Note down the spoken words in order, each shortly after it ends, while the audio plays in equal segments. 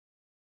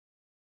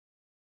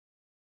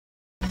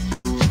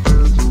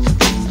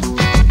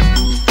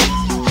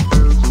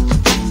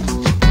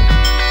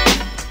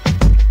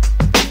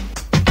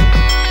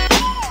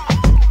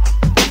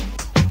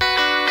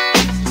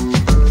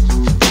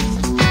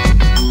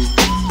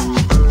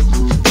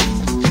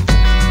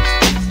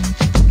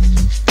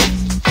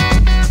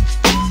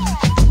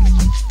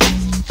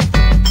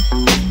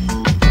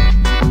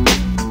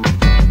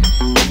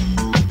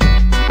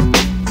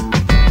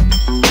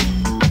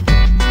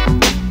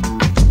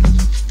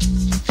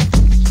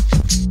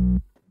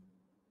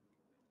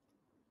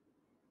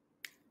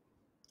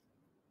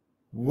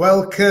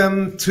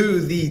Welcome to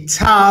the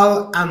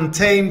TAL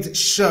Untamed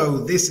Show.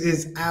 This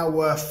is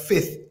our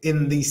fifth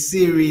in the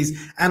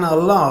series and our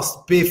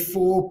last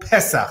before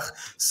Pesach.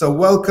 So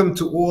welcome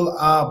to all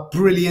our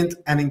brilliant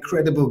and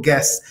incredible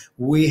guests.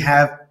 We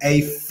have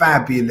a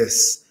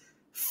fabulous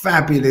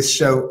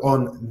show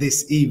on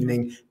this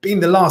evening. Being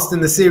the last in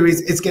the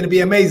series, it's going to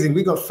be amazing.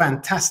 We got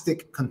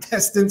fantastic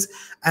contestants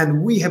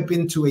and we have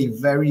been to a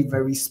very,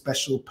 very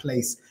special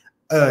place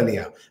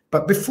earlier.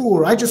 But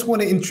before, I just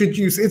want to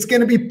introduce, it's going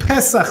to be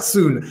Pesach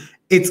soon.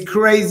 It's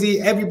crazy.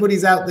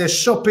 Everybody's out there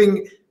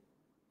shopping.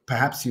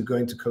 Perhaps you're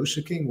going to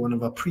Kosher King, one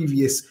of our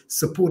previous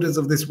supporters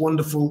of this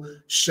wonderful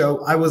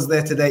show. I was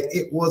there today.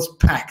 It was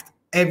packed.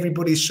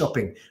 Everybody's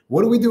shopping.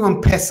 What do we do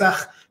on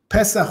Pesach?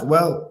 Pesach,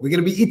 well, we're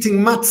going to be eating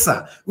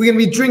matzah. We're going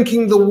to be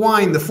drinking the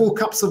wine, the 4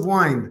 cups of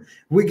wine.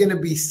 We're going to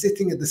be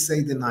sitting at the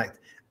Seder night,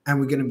 and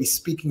we're going to be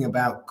speaking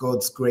about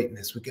God's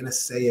greatness. We're going to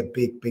say a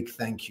big, big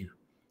thank you.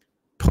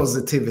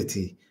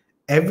 Positivity.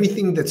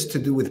 Everything that's to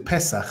do with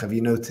Pesach, have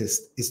you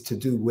noticed, is to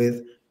do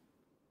with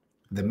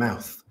the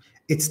mouth.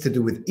 It's to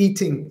do with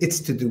eating. It's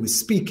to do with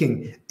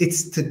speaking.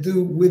 It's to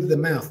do with the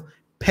mouth.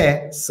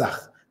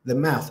 Pesach. The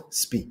mouth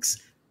speaks.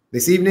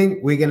 This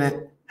evening, we're going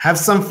to have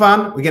some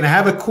fun. We're going to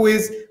have a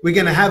quiz. We're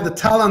going to have the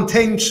TAL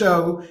Untamed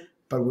Show,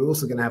 but we're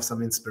also going to have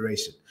some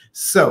inspiration.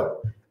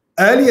 So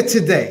earlier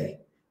today,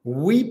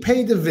 we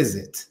paid a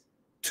visit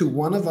to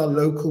one of our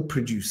local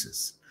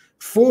producers.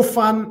 For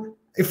fun,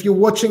 if you're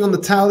watching on the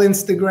TAL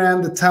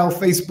Instagram, the TAL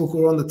Facebook,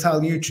 or on the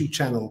TAL YouTube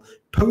channel,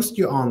 post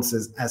your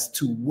answers as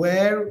to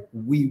where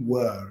we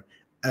were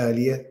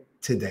earlier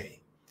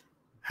today.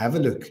 Have a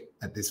look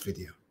at this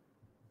video.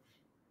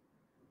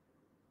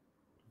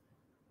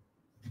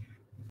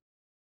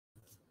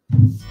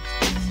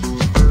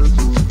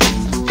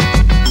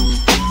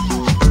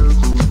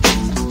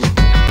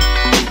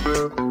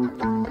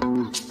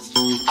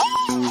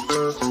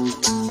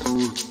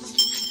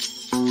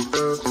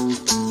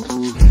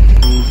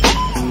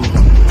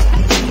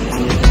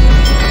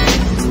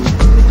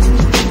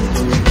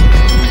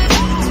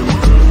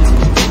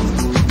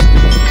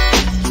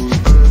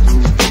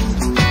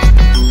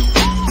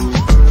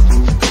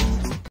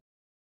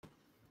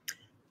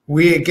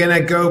 We're going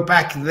to go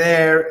back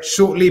there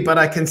shortly, but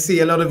I can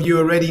see a lot of you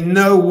already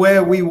know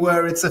where we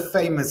were. It's a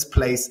famous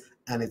place,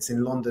 and it's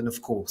in London,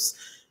 of course.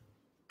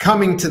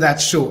 Coming to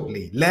that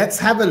shortly. Let's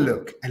have a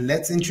look, and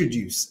let's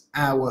introduce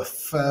our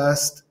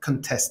first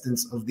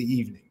contestants of the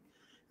evening.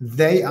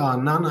 They are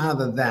none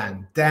other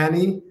than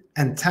Danny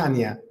and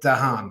Tanya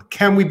Dahan.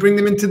 Can we bring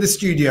them into the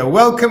studio?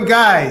 Welcome,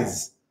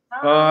 guys.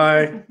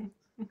 Hi.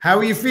 How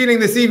are you feeling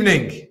this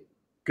evening?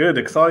 Good,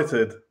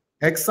 excited.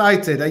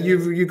 Excited. Are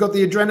you got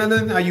the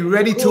adrenaline? Are you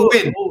ready to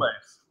win?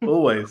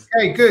 Always.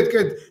 Okay,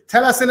 good.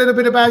 Tell us a little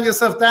bit about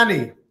yourself,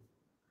 Danny.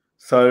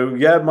 So,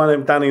 yeah, my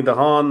name's Danny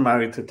Dahan,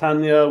 married to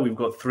Tanya. We've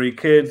got 3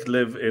 kids,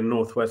 live in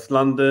northwest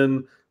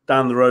London,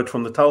 down the road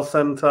from the TAL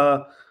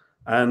Centre.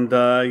 And,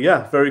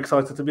 yeah, very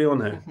excited to be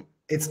on here.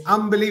 It's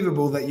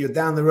unbelievable that you're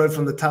down the road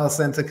from the TAL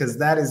Centre, because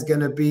that is going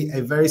to be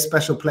a very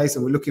special place.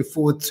 And we're looking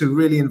forward to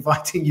really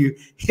inviting you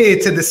here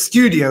to the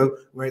studio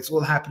where it's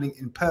all happening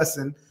in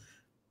person.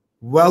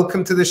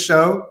 Welcome to the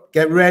show.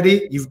 Get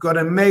ready. You've got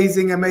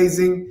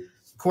amazing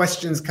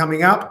questions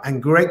coming up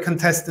and great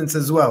contestants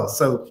as well.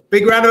 So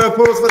big round of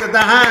applause for the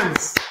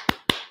Dahans.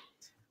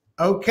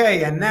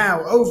 Okay, and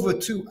now over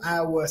to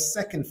our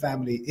second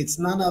family. It's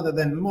none other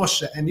than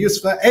Moshe and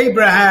Yusfa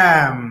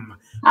Abraham.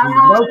 Hi. We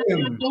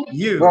welcome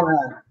you.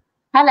 Hello.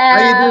 How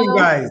are you doing,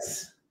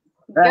 guys?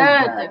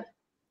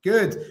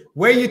 Good.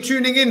 Where are you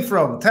tuning in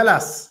from? Tell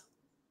us.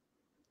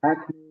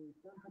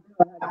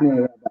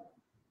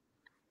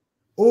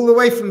 All the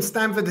way from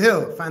Stamford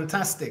Hill.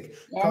 Fantastic.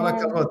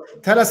 Yeah.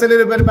 Tell us a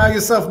little bit about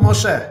yourself,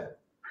 Moshe.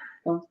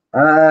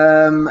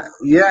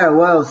 Yeah,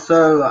 well,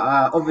 so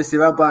obviously,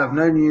 Rabbi, I've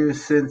known you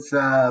since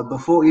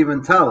before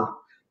even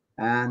TAL.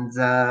 And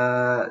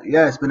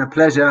yeah, it's been a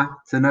pleasure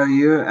to know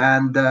you.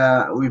 And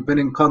we've been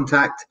in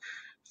contact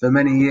for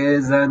many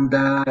years. And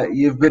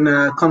you've been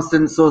a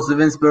constant source of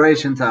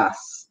inspiration to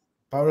us.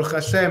 Baruch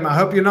Hashem. I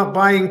hope you're not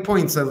buying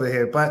points over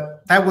here,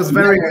 but that was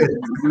very good.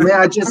 May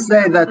I just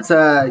say that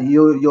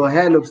your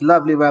hair looks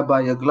lovely,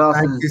 Rabbi. Your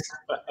glasses,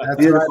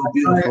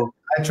 beautiful.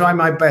 I try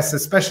my best,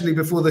 especially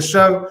before the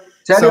show.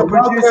 Tell your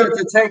producer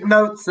to take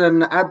notes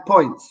and add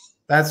points.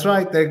 That's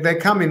right. They're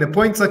coming. The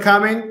points are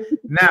coming.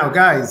 Now,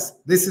 guys,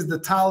 this is the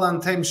TAL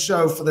Untamed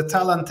Show. For the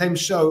TAL Untamed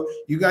Show,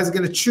 you guys are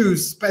going to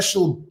choose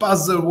special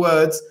buzzer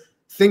words.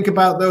 Think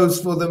about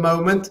those for the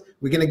moment.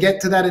 We're going to get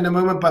to that in a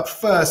moment, but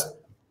first,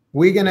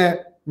 we're going to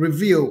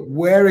reveal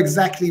where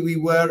exactly we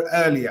were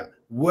earlier.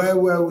 Where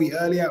were we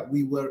earlier?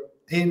 We were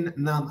in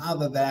none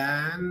other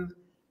than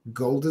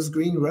Golders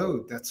Green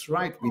Road. That's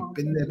right. We've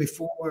been there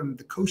before on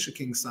the Kosher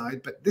King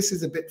side, but this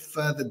is a bit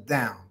further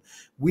down.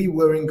 We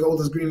were in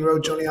Golders Green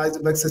Road. Johnny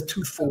Eisenberg says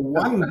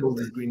 241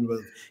 Golders Green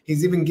Road.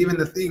 He's even given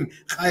the thing.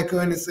 Chaya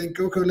Cohen is saying,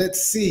 Coco,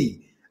 let's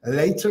see.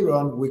 Later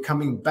on, we're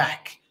coming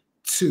back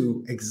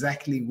to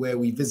exactly where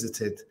we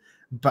visited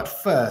But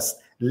first,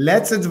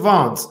 let's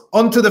advance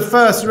onto the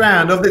first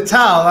round of the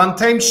TAL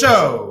Untamed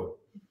Show.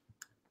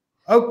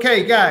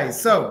 Okay, guys,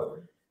 so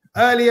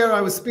earlier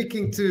I was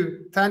speaking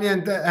to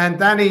Tanya and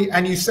Danny,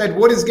 and you said,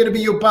 what is going to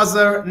be your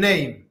buzzer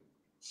name?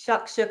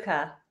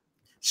 Shakshuka.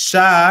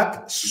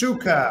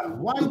 Shakshuka.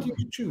 Why do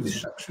you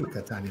choose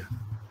shakshuka, Tanya?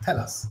 Tell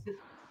us.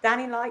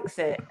 Danny likes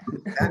it.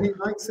 Danny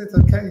likes it,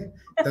 okay.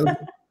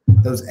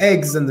 Those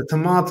eggs and the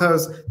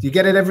tomatoes. Do you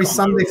get it every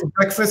Sunday for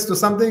breakfast or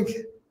something?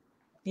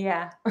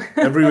 Yeah.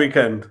 Every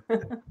weekend.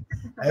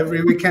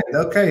 Every weekend.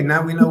 Okay,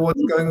 now we know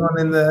what's going on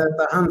in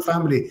the Han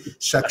family.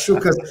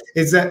 Shakshuka.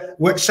 Is that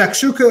what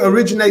shakshuka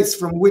originates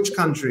from which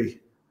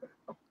country?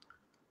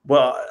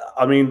 Well,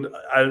 I mean,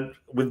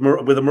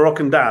 with a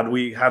Moroccan dad,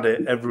 we had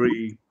it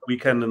every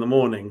weekend in the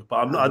morning,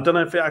 but I don't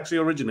know if it actually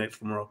originates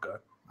from Morocco.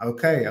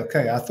 Okay.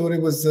 I thought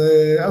it was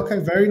okay.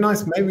 Very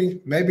nice.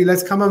 Maybe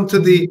let's come on to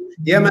the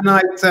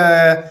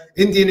Yemenite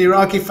Indian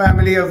Iraqi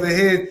family over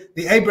here,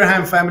 the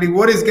Abraham family.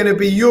 What is going to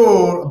be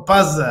your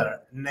buzzer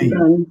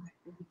name?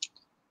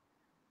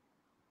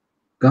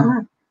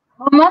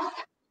 Hummus.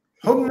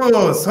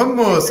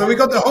 So we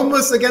got the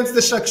hummus against the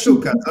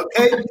shakshuka.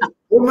 Okay,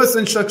 hummus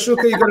and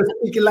shakshuka. You got to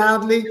speak it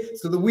loudly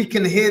so that we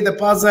can hear the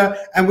buzzer.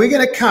 And we're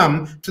going to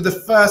come to the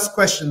first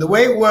question. The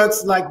way it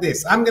works like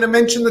this: I'm going to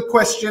mention the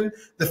question.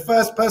 The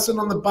first person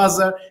on the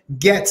buzzer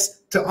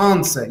gets to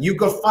answer. You've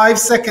got 5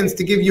 seconds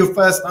to give your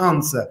first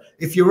answer.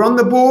 If you're on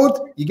the board,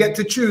 you get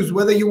to choose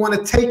whether you want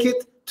to take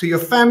it to your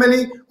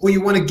family or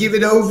you want to give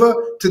it over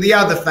to the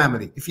other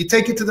family. If you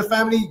take it to the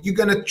family, you're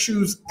going to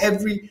choose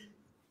every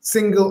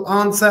single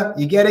answer.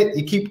 You get it?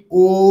 You keep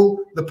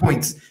all the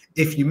points.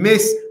 If you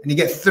miss and you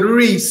get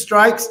 3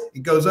 strikes,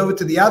 it goes over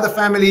to the other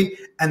family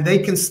and they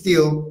can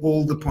steal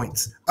all the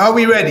points. Are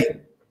we ready?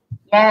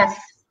 Yes.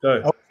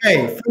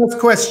 Okay, first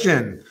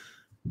question.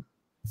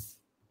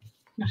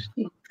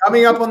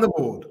 Coming up on the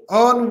board.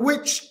 On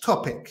which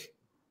topic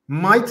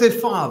might a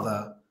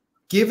father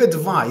give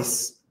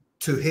advice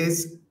to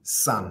his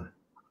son?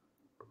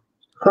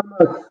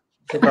 Hummus.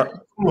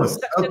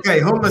 Okay,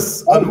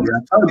 hummus.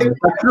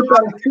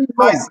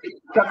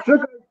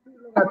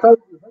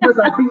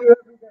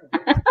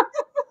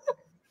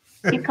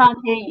 You can't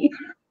hear you.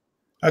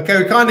 Okay,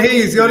 we can't hear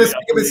you. So you want to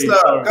speak a bit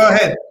slow. Go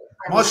ahead.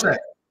 Moshe.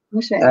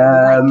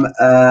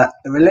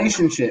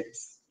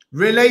 Relationships.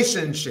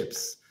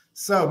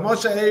 So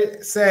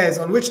Moshe says,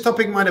 on which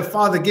topic might a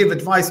father give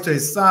advice to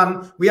his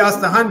son? We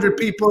asked 100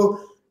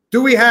 people,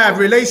 do we have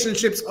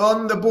relationships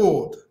on the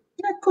board?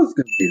 Yeah, of course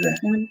going to be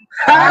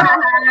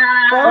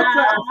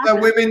there.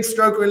 Women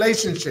stroke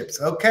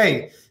relationships.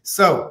 Okay,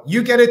 so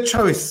you get a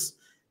choice.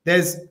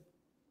 There's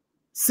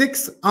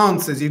 6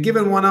 answers. You've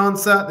given 1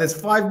 answer. There's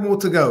 5 more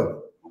to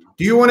go.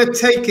 Do you want to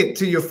take it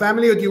to your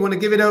family or do you want to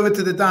give it over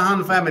to the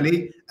Dahan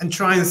family and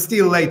try and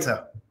steal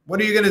later? What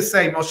are you going to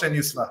say, Moshe and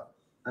Yusfa?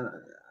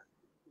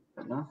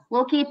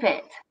 We'll keep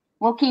it.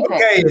 Okay,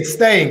 it's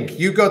staying.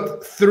 You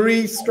got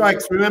 3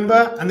 strikes,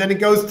 remember? And then it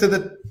goes to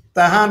the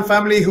Dahan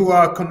family who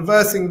are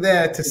conversing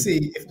there to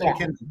see if they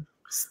can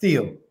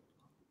steal.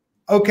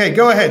 Okay,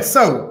 go ahead.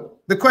 So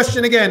the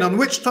question again, on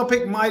which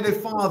topic might a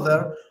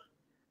father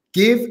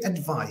give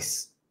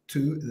advice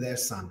to their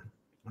son?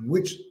 On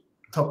which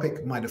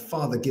topic might a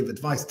father give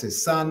advice to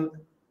his son?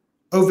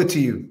 Over to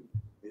you.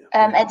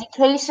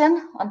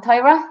 Education on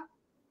Torah.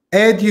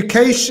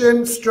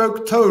 Education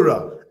stroke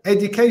Torah.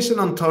 Education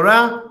on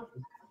Torah.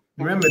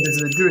 Remember, this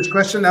is a Jewish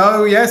question.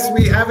 Oh, yes,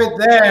 we have it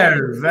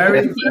there.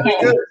 Very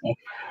good.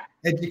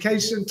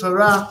 Education,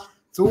 Torah.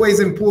 It's always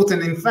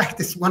important. In fact,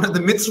 it's one of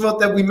the mitzvot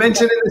that we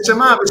mentioned in the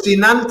Shema.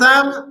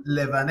 V'shinantam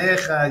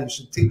levanecha. You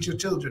should teach your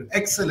children.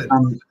 Excellent.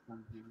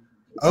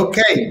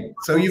 Okay,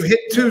 so you've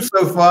hit 2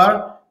 so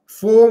far.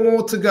 4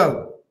 more to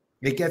go.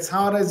 It gets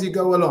harder as you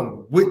go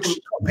along. Which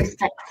topic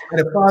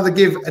did a father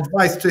give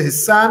advice to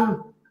his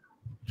son?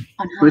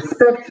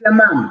 Respect your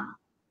mom.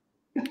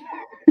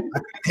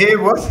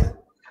 Hear what?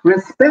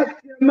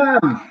 Respect your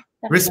mom.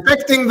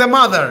 Respecting the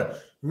mother.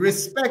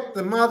 Respect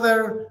the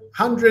mother.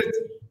 100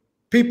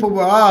 people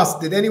were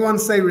asked. Did anyone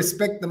say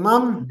respect the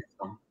mom?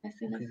 Oh,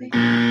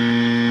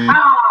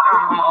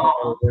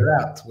 we're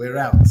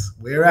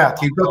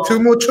out. You've got 2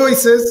 more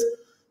choices.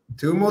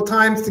 2 more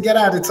times to get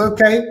out. It's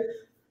okay.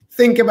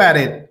 Think about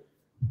it.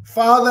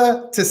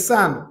 Father to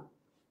son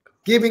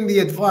giving the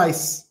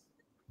advice.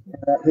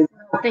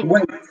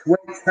 Weight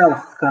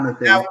health kind of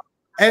thing. Now,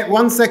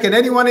 1 second.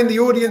 Anyone in the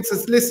audience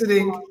that's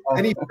listening,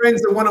 any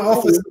friends that want to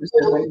offer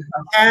support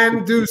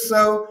can do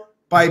so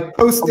by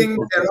posting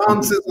their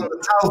answers on the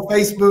TAL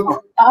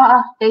Facebook.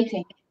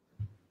 Dating.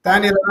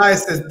 Daniel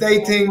Elias says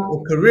dating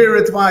or career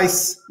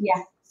advice.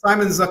 Yeah.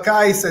 Simon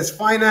Zakai says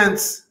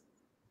finance.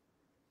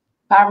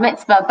 Bar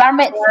mitzvah.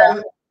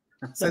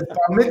 Says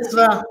bar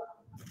mitzvah.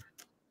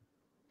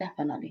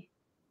 Definitely.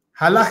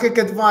 Halachic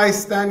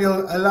advice,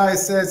 Daniel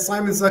Elias says.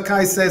 Simon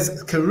Zakai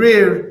says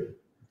career.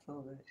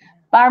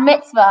 Bar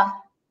mitzvah.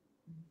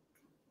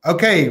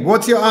 Okay,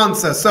 what's your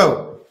answer?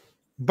 So,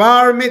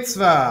 bar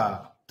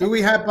mitzvah. Do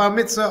we have bar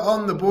mitzvah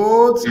on the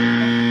board?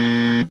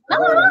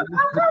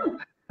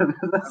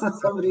 That's what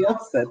somebody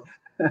else said.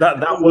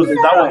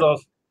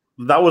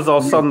 That was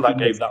our son that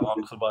gave that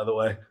answer, by the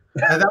way.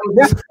 That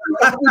was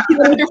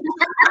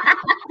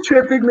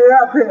Tripping me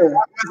up here.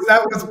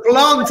 that was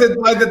planted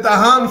by the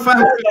Dahan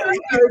family.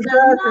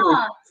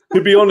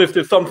 To be honest,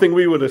 it's something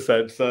we would have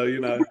said. So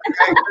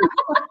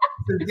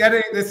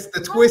Getting this, the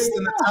twist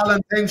in the TAL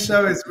Untamed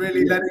Show is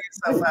really letting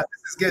itself out.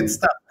 This is good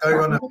stuff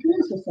going on.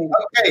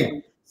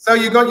 Okay, so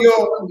you got 4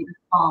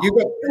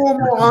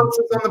 more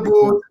answers on the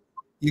board.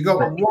 You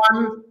got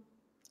 1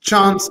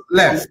 chance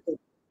left.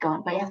 Go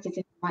on, but you have to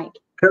do the mic.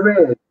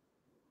 Career.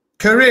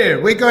 Career.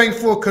 We're going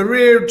for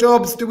career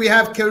jobs. Do we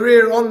have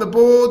career on the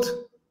board?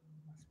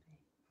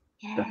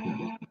 Yeah.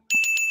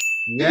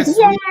 Yes,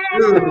 we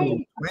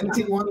do.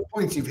 21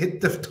 points. You've hit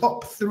the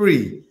top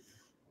 3.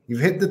 You've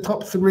hit the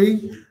top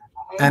 3.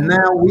 And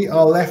now we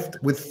are left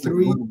with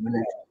 3.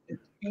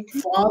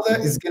 Father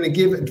is going to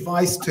give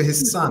advice to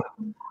his son.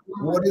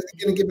 What is he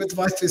going to give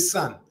advice to his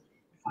son?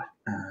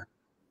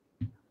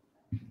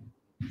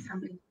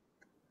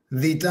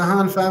 The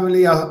Dahan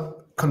family are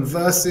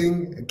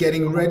conversing,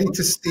 getting ready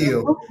to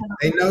steal.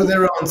 They know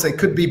their answer. It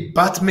could be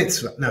bat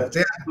mitzvah. No,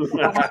 that's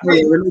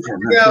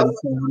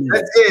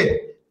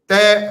it.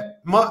 There,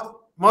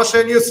 Moshe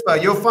and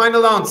Yusfa, your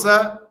final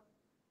answer.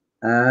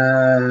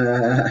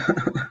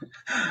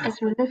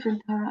 It's religion.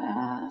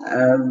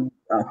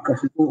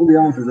 Gosh, all the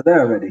answers are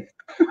there already.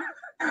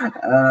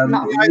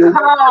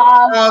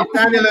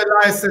 Daniel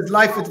Elias says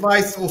life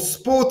advice or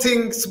sports,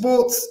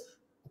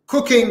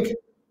 cooking.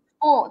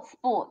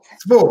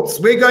 Sports.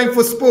 We're going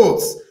for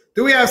sports.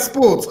 Do we have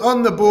sports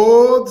on the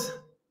board?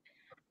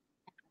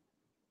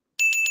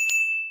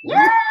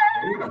 Yeah.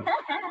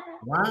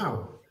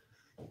 Wow.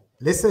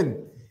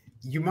 Listen,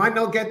 you might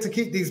not get to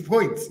keep these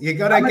points. You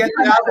got to get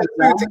the other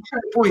 2 to keep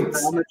the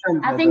points.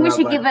 I think we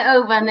should give it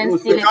over and then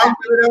steal it Can't back.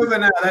 do it over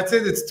now. That's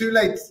it. It's too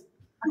late.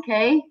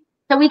 Okay.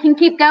 So we can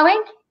keep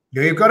going?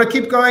 You've got to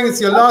keep going.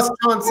 It's your last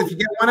chance. If you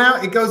get 1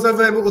 out, it goes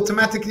over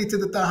automatically to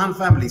the Dahan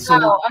family. So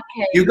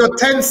okay. you've got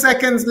 10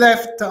 seconds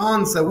left to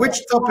answer.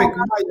 Which topic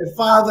might the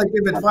father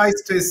give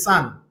advice to his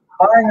son?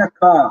 Buying a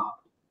car.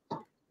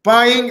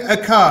 Buying a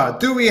car.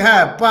 Do we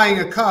have buying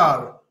a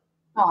car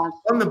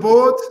on the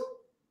board?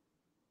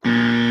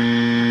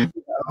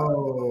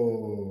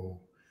 Oh.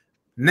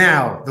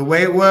 Now, the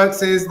way it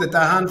works is the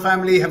Dahan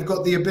family have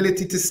got the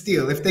ability to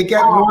steal. If they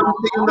get 1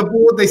 thing on the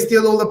board, they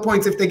steal all the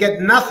points. If they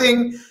get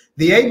nothing,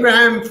 the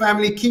Abraham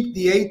family keep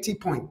the 80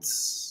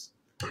 points.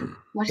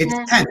 It's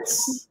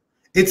tense.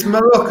 It's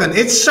Moroccan.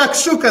 It's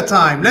shakshuka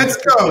time. Let's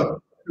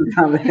go.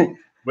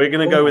 we're going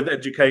to go with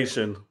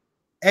education.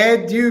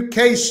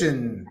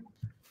 Education.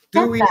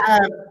 Do we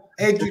have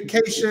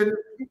education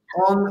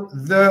on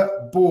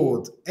the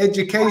board?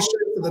 Education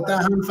for the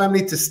Dahan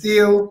family to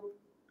steal.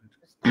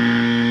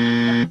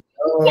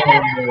 Oh.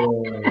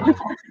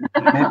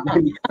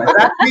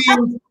 That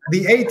means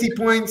the 80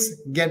 points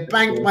get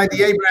banked by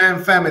the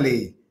Abraham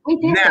family.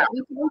 Now,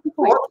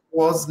 what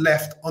was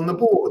left on the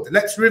board?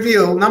 Let's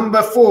reveal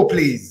number 4,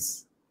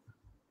 please.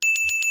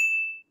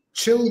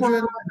 Children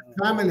and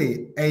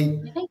family.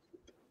 A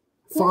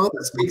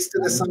father speaks to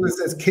the son and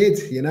says, kid,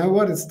 you know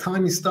what? It's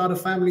time you start a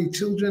family,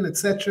 children,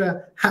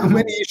 etc. How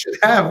many you should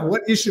have,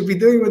 what you should be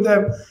doing with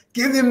them.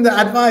 Give him the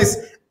advice.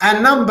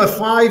 And number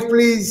 5,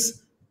 please.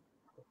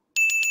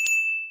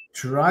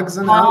 Drugs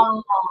and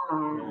alcohol.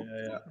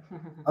 Yeah.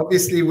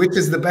 Obviously, which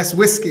is the best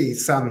whiskey,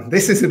 son?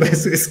 This is the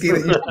best whiskey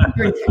that you should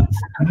drink.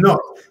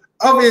 Not.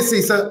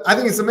 Obviously, so I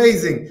think it's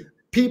amazing.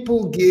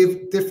 People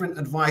give different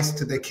advice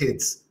to their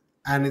kids,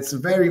 and it's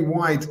very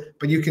wide,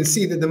 but you can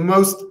see that the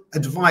most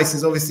advice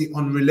is obviously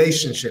on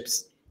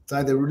relationships. It's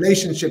either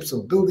relationships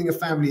or building a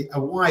family, a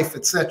wife,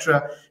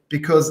 etc.,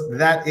 because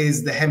that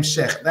is the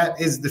hemshech, that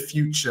is the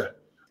future.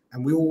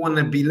 And we all want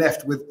to be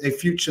left with a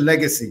future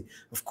legacy.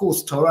 Of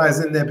course, Torah is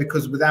in there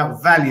because without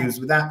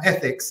values, without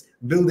ethics,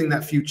 building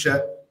that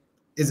future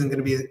isn't going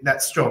to be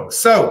that strong.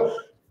 So,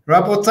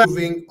 Rabotai,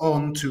 moving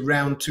on to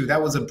round 2.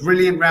 That was a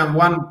brilliant round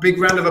 1. Big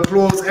round of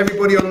applause.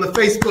 Everybody on the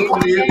Facebook, on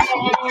the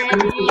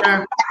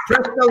Instagram.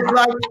 Press those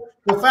likes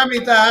for Family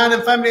Dahan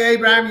and Family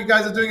Abraham. You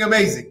guys are doing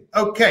amazing.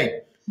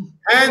 Okay.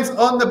 Hands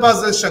on the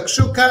buzzer,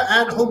 shakshuka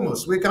and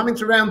hummus. We're coming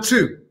to round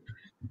 2.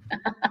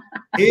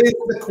 Here's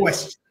the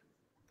question.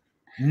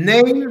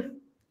 Name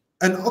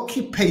an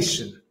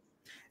occupation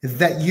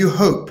that you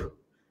hope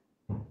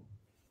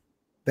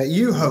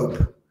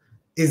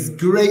is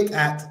great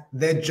at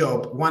their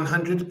job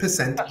 100%.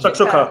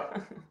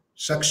 Shakshuka.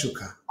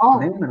 Shakshuka.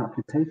 Name an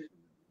occupation.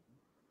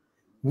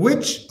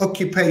 Which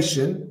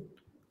occupation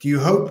do you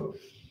hope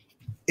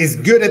is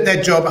good at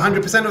their job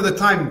 100% of the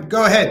time?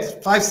 Go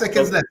ahead. 5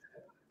 seconds left.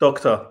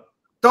 Doctor.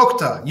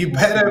 Doctor. You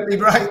better be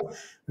right.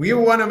 We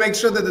all want to make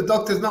sure that the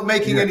doctor's not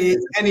making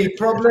any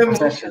problems.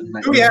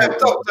 Do we have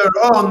doctor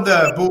on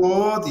the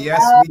board?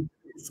 Yes, we do.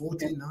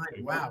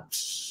 49. Wow.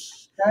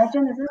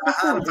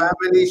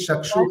 Family,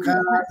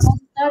 shakshuka,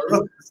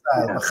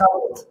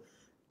 style.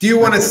 Do you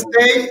want to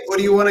stay or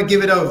do you want to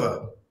give it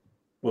over?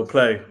 We'll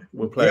play.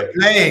 We're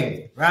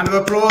playing. Round of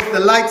applause. The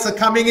lights are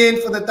coming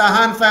in for the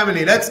Dahan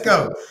family. Let's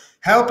go.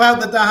 Help out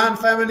the Dahan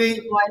family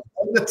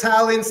on the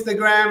TAL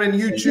Instagram and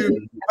YouTube.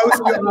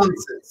 Post your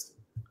answers.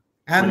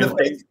 And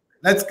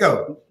let's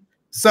go.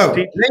 So,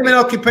 name an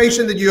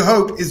occupation that you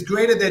hope is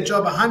great at their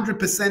job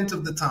 100%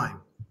 of the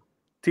time.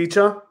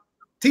 Teacher.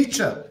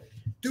 Teacher.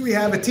 Do we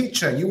have a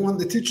teacher? You want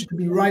the teacher to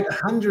be right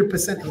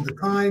 100% of the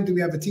time. Do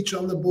we have a teacher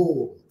on the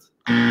board?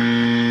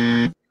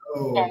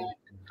 Oh.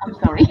 I'm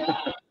sorry.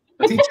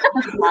 Teacher.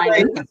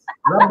 Rabbi,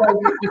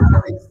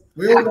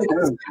 we all make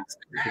mistakes.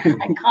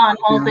 I can't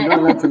hold You're it. not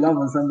allowed to love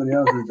on somebody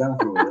else's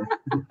downfall.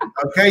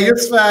 Okay,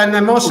 Yusfa and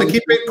Moshe,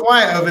 keep it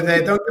quiet over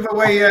there. Don't give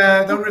away,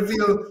 don't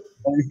reveal.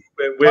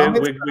 We're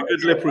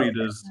good lip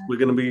readers. We're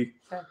going to be.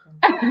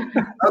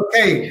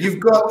 Okay, you've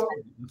got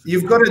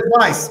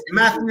advice.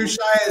 Matthew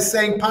Shire is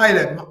saying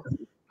pilot.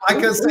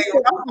 Michael's saying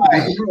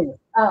Rabbi.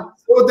 Oh.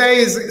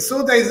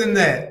 Sorday's in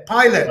there.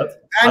 Pilot.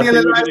 I think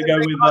Daniel we're going to go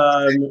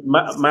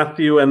with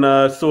Matthew and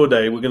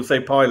Sorday. We're going to say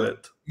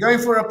pilot. Going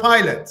for a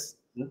pilot.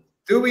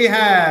 Do we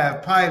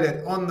have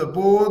pilot on the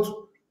board?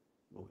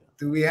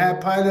 Do we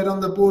have pilot on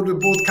the board? With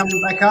board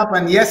coming back up?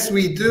 And yes,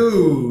 we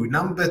do.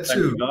 Number 2. Thank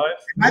you,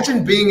 guys.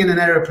 Imagine being in an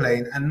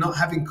airplane and not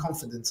having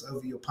confidence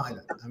over your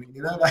pilot. I mean,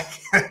 you know, like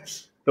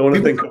Don't want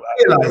to think about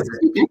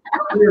it.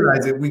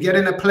 Realize it. We get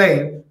in a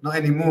plane, not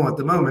anymore at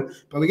the moment,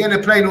 but we get in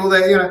a plane all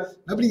day. You know,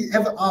 nobody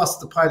ever asked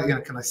the pilot, you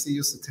know, can I see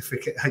your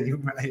certificate?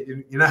 You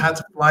know how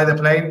to fly the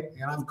plane?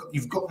 You know,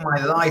 you've got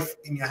my life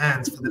in your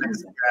hands for the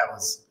next 2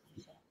 hours.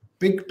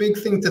 Big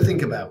thing to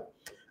think about.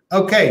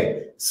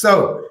 Okay,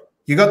 so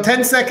you got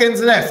 10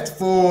 seconds left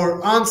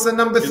for answer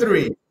number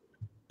 3.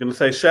 Going to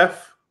say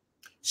chef.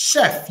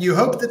 Chef. You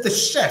hope that the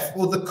chef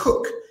or the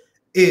cook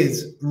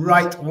is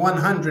right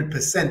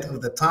 100%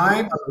 of the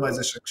time. Otherwise,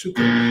 a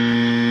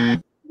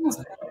shakshuka is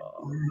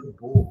on the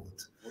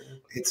board.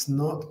 It's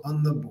not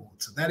on the board.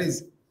 So that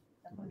is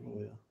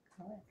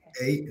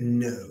a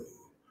no.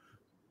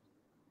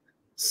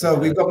 So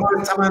we've got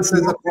more time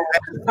says.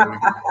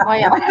 Oh,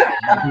 yeah.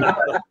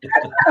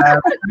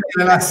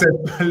 And I said,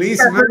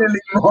 policeman.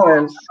 I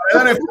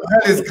don't know if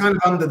hell is kind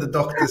of under the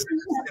doctor's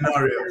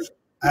scenario.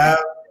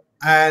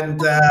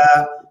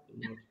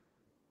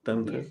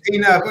 Dentist.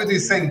 Tina, who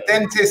is saying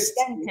dentist?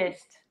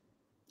 Dentist.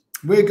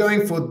 We're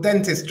going for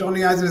dentist.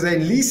 Johnny Eyes is a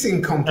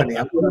leasing company.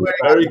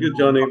 Very good,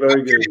 Johnny.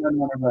 Very good.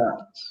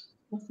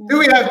 Do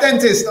we have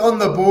dentist on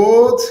the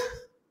board?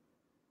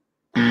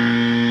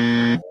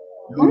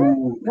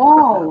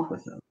 Whoa.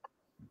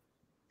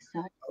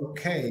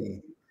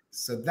 Okay,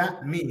 so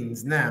that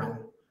means now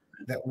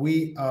that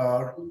we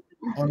are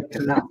on to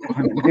that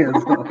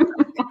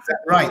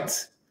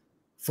right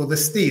for the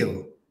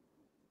steal.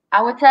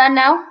 Our turn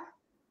now?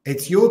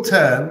 It's your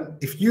turn.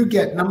 If you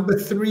get number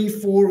 3,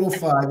 4, or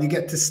 5, you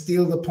get to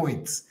steal the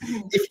points.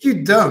 If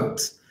you don't,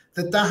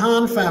 the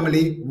Dahan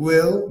family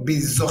will be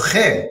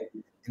zocher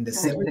in the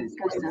 70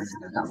 points.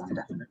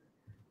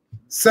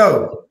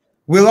 So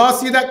we'll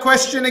ask you that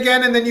question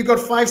again, and then you've got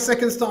 5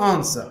 seconds to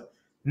answer.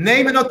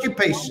 Name an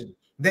occupation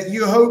that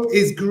you hope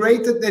is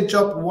great at their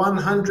job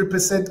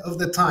 100% of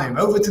the time.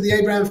 Over to the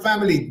Abraham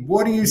family.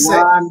 What do you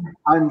say?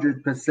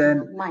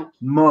 100%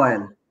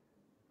 Moel.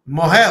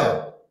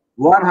 Mohel.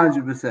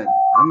 100%.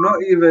 I'm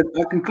not even,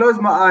 I can close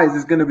my eyes,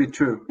 it's going to be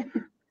true.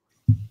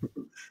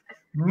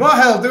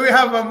 Mohel, do we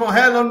have a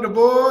Mohel on the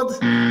board?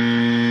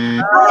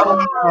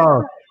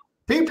 Oh.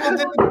 People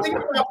didn't think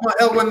about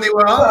Mohel when they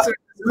were answering.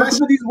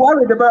 Everybody's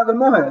worried about the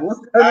Mohel.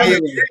 What's going on? I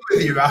agree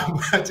with you.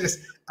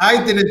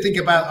 I didn't think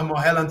about a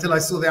Mohel until I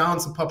saw the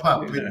answer pop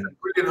up. It's a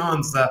brilliant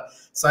answer.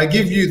 So I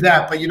give you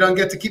that, but you don't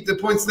get to keep the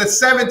points. The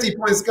 70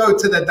 points go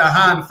to the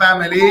Dahan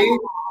family.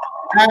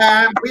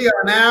 And we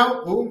are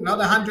now, not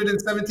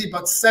 170,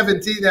 but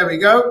 70. There we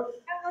go.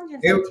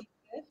 170.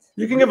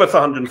 You can give us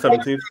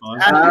 170. It's fine.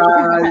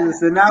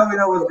 So now we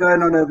know what's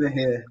going on over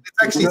here. It's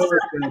actually going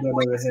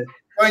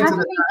to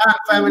the Dahan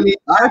family.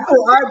 I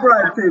thought I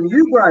bribed him.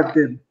 You bribed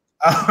him.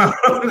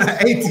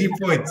 80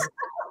 points.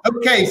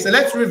 Okay, so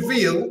let's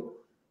reveal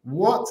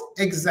what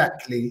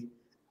exactly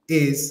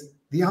is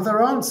the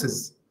other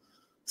answers.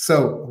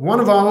 So one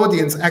of our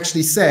audience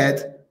actually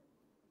said,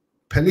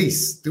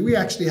 police. Do we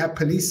actually have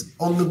police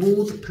on the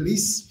board?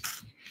 Police?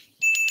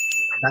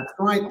 That's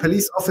right.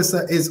 Police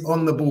officer is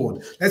on the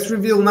board. Let's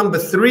reveal number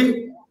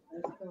 3.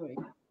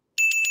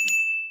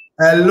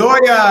 A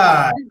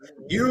lawyer.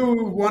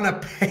 You want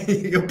to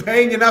pay. You're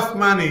paying enough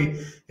money.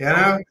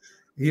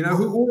 You know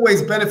who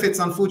always benefits,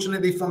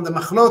 unfortunately, from the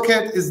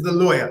machloket is the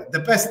lawyer. The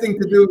best thing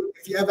to do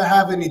if you ever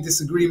have any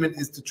disagreement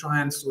is to try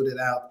and sort it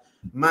out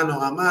mano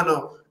a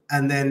mano.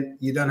 And then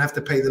you don't have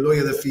to pay the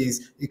lawyer the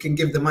fees. You can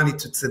give the money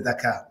to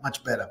tzedakah,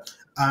 much better.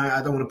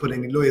 I don't want to put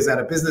any lawyers out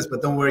of business, but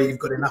don't worry, you've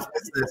got enough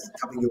business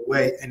coming your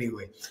way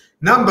anyway.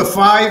 Number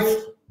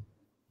 5.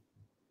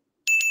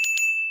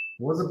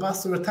 Was a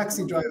bus or a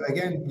taxi driver?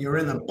 Again, you're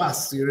in a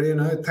bus.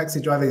 A taxi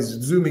driver is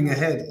zooming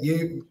ahead.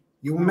 You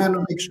want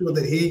to make sure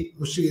that he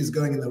or she is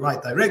going in the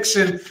right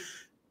direction.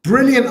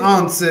 Brilliant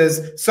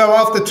answers. So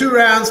after 2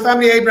 rounds,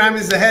 Family Abraham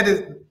is ahead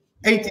at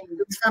 80.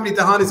 Family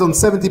Dahan is on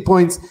 70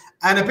 points.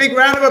 And a big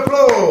round of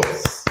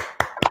applause.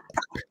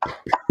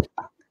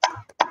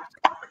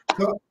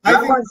 I That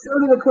think one,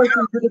 surely the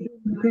question should have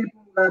been the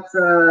people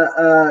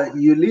that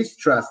you least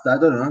trust. I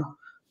don't know.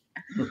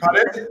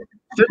 pardon?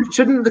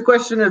 Shouldn't the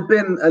question have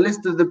been a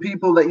list of the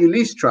people that you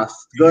least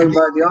trust, going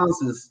by the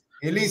answers?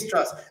 You least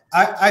trust.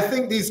 I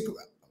think these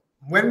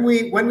when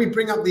we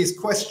bring up these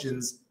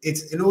questions,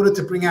 it's in order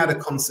to bring out a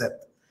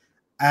concept.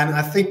 And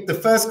I think the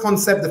first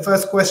concept, the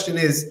first question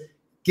is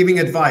giving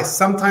advice.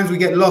 Sometimes we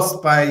get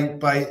lost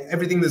by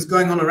everything that's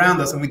going on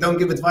around us, and we don't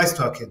give advice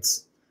to our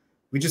kids.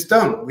 We just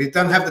don't. We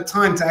don't have the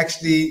time to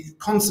actually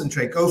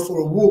concentrate, go for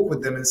a walk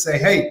with them and say,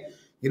 hey,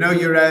 you know,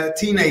 you're a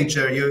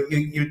teenager,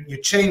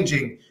 you're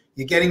changing,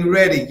 you're getting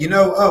ready, you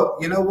know, oh,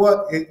 you know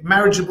what,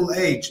 marriageable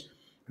age,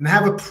 and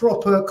have a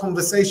proper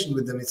conversation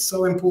with them. It's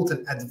so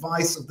important.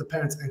 Advice of the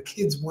parents, and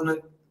kids want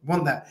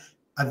that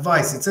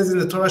advice. It says in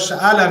the Torah,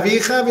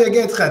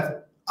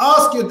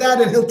 ask your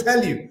dad and he'll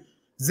tell you.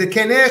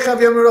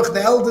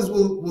 The elders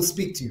will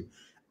speak to you.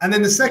 And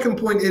then the second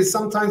point is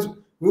sometimes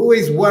we're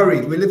always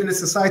worried. We live in a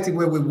society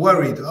where we're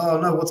worried. Oh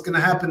no, what's going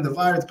to happen? The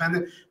virus,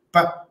 pandemic.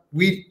 But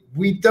we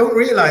don't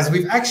realize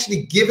we've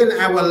actually given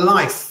our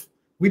life.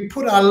 We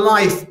put our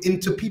life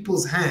into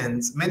people's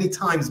hands many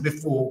times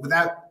before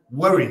without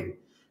worrying.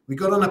 We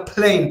got on a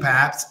plane,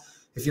 perhaps,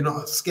 if you're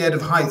not scared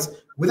of heights,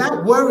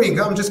 without worrying.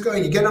 I'm just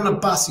going. You get on a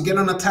bus, you get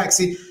on a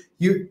taxi.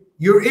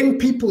 You're in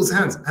people's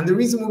hands. And the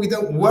reason why we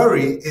don't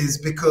worry is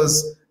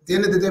because at the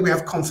end of the day, we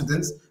have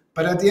confidence.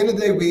 But at the end of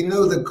the day, we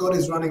know that God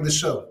is running the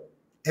show.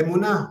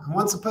 Emunah. And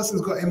once a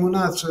person's got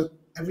emunah, so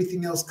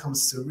everything else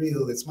comes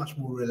surreal. It's much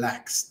more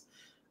relaxed.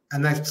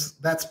 And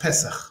that's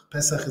Pesach.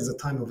 Pesach is a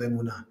time of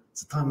emunah.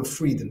 It's a time of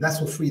freedom.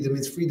 That's what freedom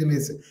is. Freedom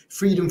is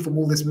freedom from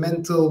all this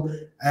mental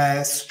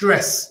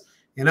stress,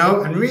 you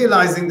know, and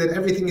realizing that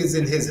everything is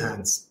in his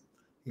hands.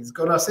 He's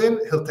got us in,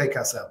 he'll take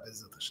us out.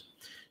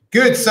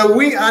 Good. So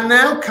we are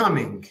now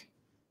coming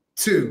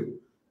to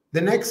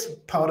the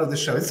next part of the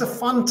show. It's a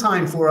fun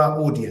time for our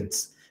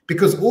audience,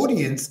 because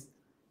audience,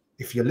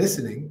 if you're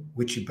listening,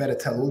 which you better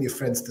tell all your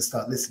friends to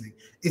start listening,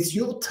 it's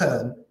your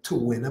turn to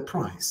win a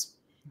prize.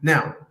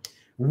 Now,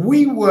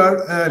 we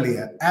were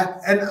earlier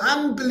at an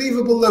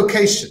unbelievable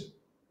location.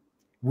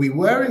 We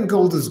were in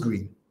Golders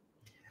Green.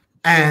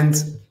 And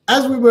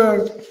as we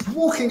were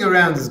walking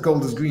around as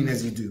Golders Green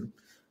as you do,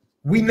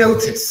 we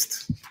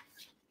noticed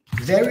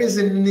there is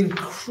an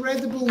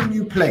incredible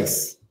new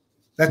place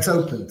that's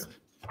opened.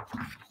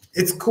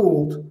 It's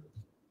called,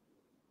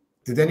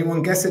 did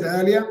anyone guess it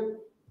earlier?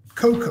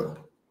 Coco.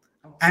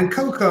 And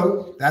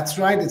Coco, that's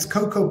right, it's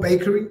Coco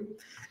Bakery.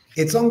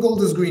 It's on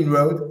Golders Green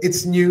Road.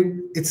 It's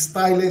new, it's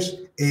stylish,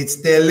 it's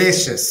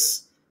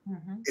delicious.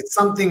 It's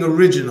something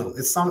original.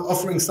 It's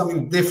offering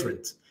something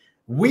different.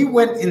 We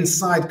went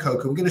inside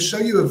Coco. We're going to show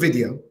you a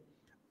video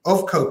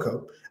of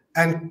Coco.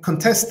 And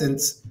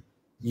contestants,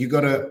 you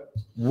got to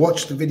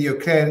watch the video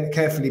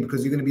carefully,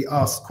 because you're going to be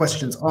asked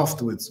questions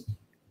afterwards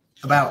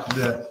about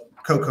the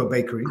Coco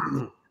Bakery.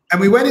 And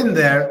we went in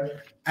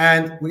there,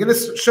 and we're going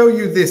to show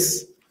you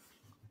this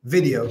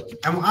video.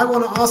 And I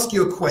want to ask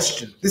you a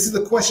question. This is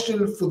a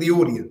question for the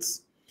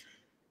audience.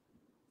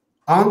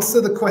 Answer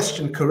the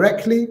question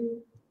correctly,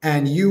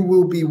 and you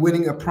will be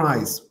winning a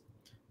prize.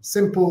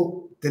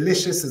 Simple,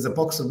 delicious, as a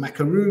box of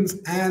macaroons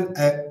and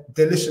a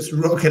delicious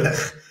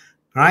rogelech,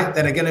 right,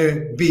 that are going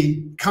to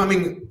be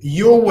coming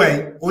your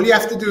way. All you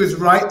have to do is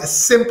write a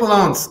simple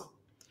answer.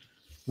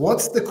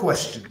 What's the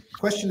question? The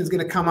question is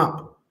going to come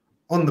up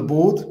on the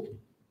board.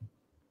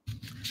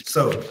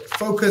 So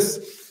focus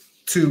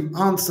to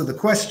answer the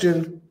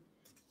question.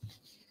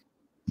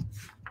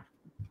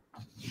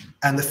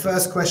 And the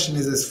first question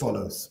is as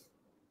follows.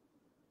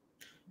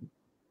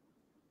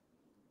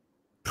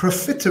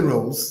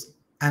 Profiteroles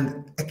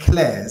and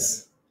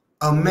eclairs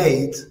are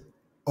made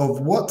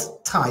of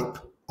what type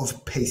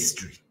of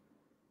pastry?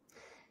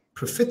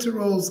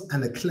 Profiteroles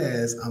and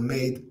eclairs are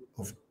made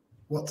of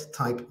what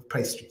type of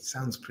pastry?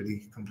 Sounds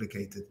pretty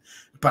complicated,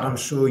 but I'm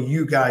sure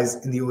you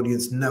guys in the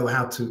audience know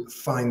how to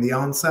find the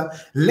answer.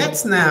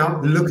 Let's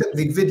now look at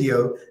the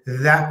video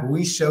that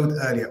we showed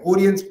earlier.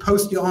 Audience,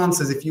 post your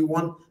answers if you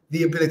want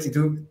the ability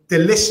to.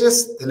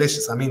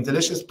 Delicious. I mean,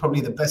 delicious,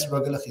 probably the best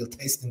rogelech you'll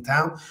taste in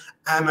town.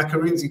 And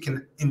macaroons, you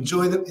can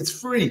enjoy them. It's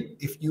free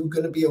if you're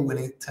going to be a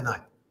winner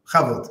tonight.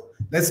 Chavod.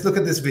 Let's look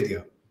at this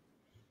video.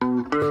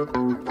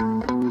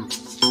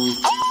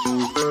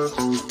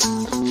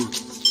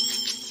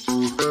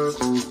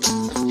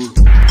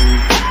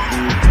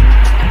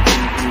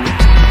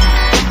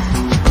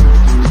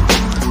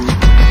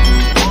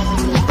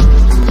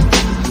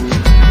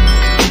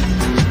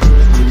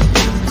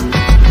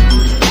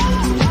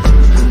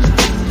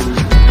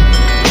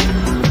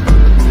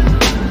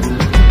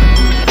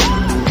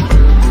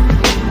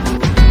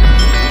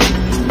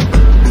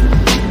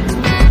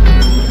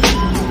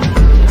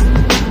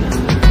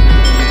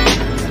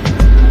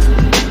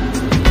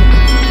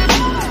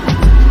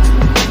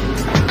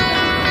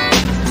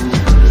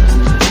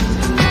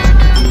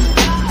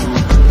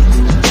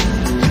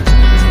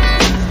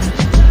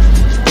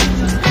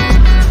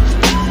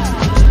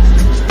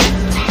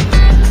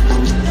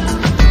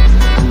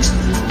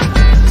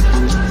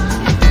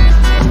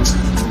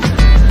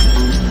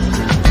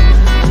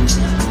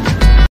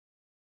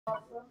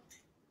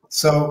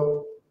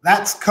 So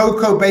that's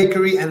Cocoa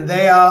Bakery, and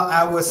they are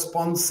our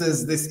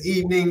sponsors this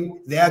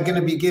evening. They are going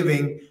to be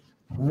giving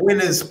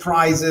winners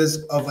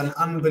prizes of an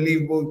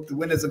unbelievable. The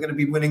winners are going to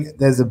be winning.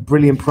 There's a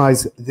brilliant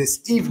prize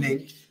this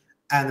evening,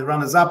 and the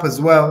runners up as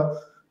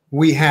well.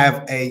 We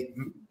have a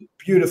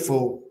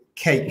beautiful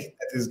cake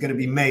that is going to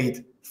be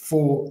made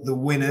for the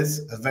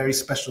winners, a very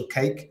special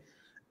cake.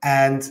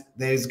 And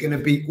there's going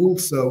to be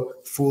also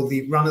for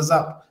the runners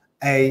up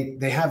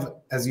they have,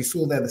 as you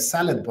saw there, the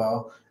salad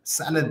bar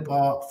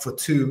for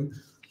two,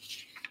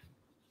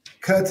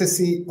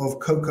 courtesy of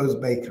Coco's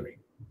Bakery.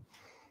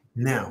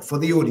 Now, for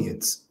the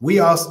audience, we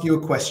asked you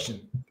a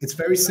question. It's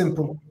very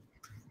simple.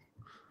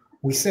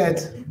 We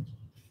said,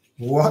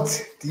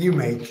 what do you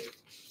make?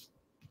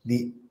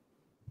 The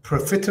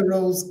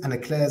profiteroles and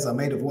eclairs are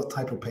made of what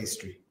type of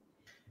pastry?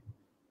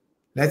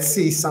 Let's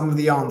see some of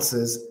the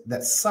answers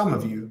that some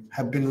of you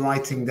have been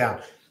writing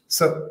down.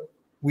 So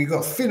we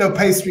got Philo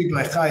Pastry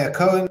by Chaya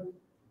Cohen.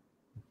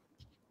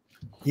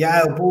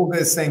 Yael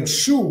Borger is saying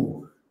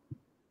shoe.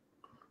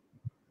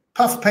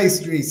 Puff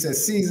Pastry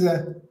says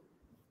Caesar.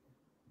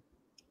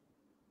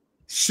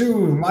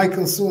 Shoe,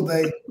 Michael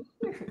Sorday.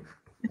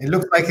 It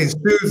looks like his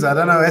shoes. I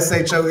don't know,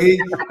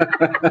 S-H-O-E.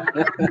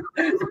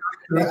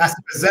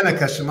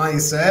 AstraZeneca, Shema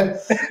Yisrael.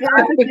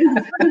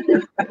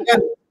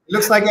 It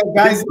looks like a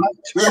guy's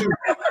wearing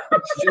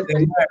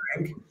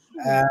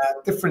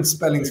different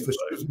spellings for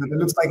shoes, but it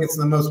looks like it's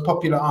the most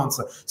popular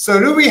answer. So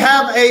do we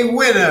have a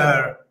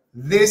winner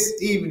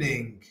this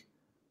evening?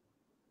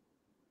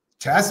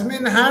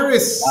 Jasmine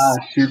Harris.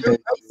 Jasmine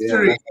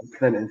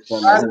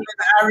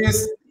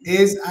Harris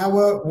is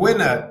our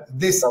winner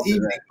this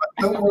evening. But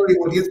don't worry,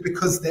 audience,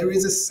 because there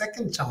is a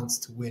second chance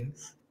to win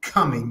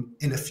coming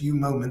in a few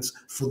moments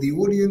for the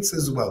audience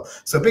as well.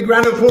 So big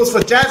round of applause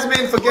for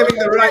Jasmine for giving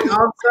the right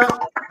answer.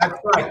 That's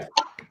right.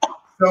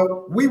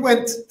 So we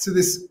went to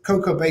this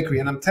Cocoa Bakery,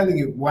 and I'm telling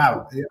you,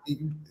 wow,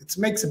 it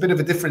makes a bit of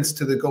a difference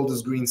to the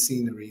Golders Green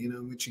scenery, you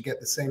know, which you get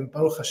the same.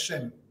 Baruch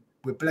Hashem,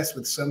 we're blessed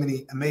with so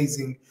many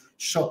amazing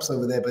shops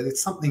over there, but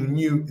it's something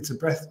new. It's a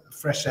breath of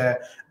fresh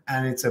air,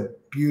 and it's a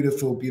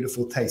beautiful,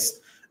 beautiful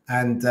taste.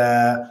 And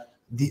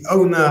the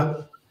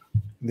owner,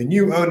 the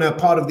new owner,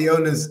 part of the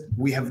owners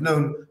we have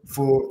known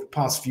for the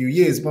past few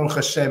years, Baruch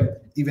Hashem,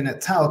 even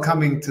at TAL,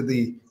 coming to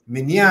the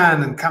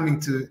Minyan and coming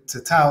to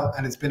TAL,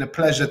 and it's been a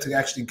pleasure to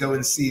actually go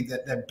and see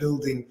that they're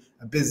building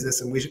a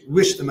business, and we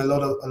wish them a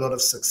lot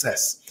of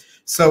success.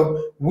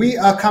 So we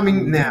are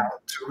coming now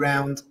to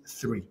round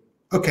 3.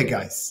 Okay,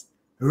 guys,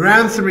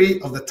 round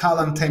 3 of the TAL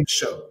Untamed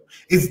Show.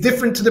 It's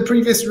different to the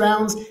previous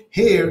rounds.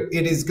 Here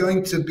it is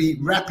going to be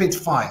rapid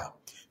fire.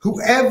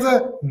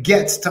 Whoever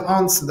gets to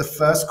answer the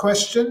first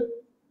question,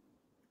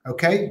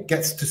 okay,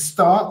 gets to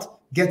start,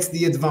 gets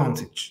the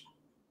advantage.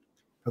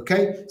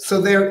 Okay,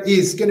 so there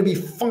is going to be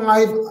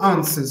 5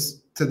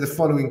 answers to the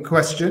following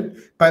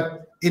question,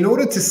 but in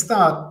order to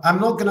start, I'm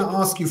not going to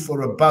ask you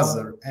for a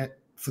buzzer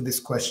for this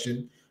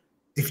question.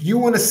 If you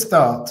want to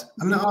start,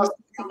 I'm going to ask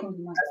you, as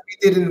we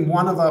did in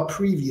one of our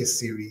previous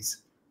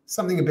series,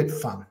 something a bit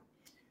fun. I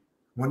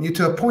want you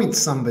to appoint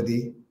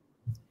somebody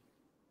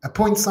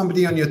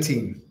on your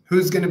team.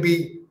 Who's going to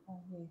be?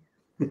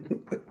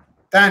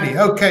 Danny.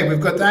 Okay, we've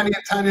got Danny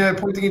and Tanya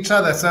appointing each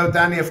other. So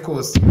Danny, of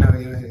course, you know,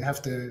 you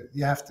have to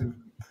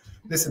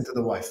listen to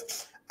the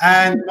wife.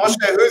 And Moshe,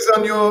 who's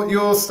on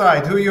your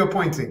side? Who are you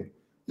appointing?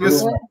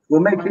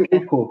 We'll make it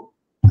equal.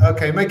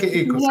 Okay, make it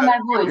equal. Hear my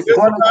voice.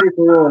 Equality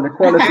for all.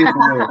 Equality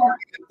for all.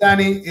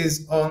 Danny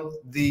is on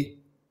the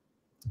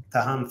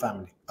Tahan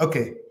family.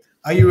 Okay,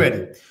 are you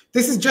ready?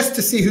 This is just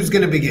to see who's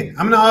going to begin.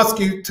 I'm going to ask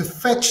you to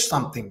fetch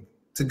something,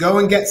 to go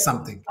and get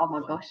something. Oh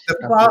my gosh. The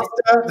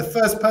faster, the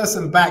first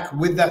person back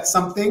with that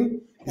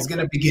something is going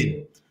to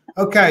begin.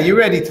 Okay, you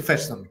ready to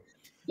fetch something?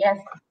 Yes.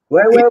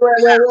 Wait.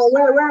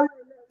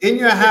 In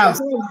your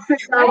house,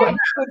 Sit down,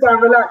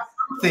 relax.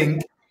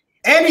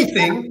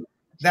 anything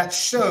that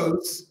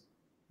shows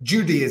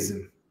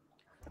Judaism.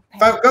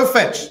 Go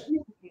fetch.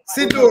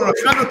 Siddur,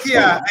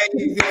 Chanukia,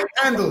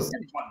 candles.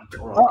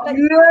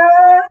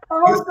 Yeah.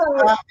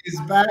 Yusuf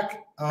is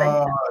back.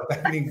 Oh,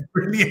 that means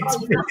brilliant. I'm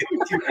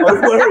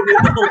wearing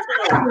it the whole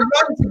time. I'm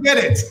going to get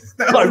it.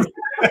 That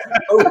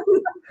was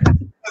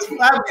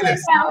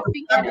fabulous.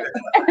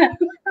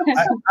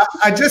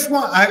 I just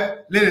want,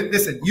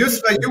 listen,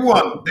 Yusuf, you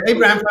won. The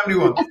Abraham family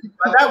won.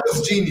 But that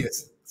was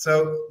genius.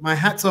 So my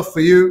hat's off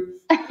for you.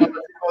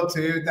 To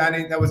you,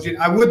 Danny, that was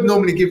genius. I would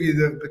normally give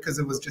you because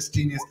it was just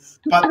genius,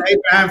 but the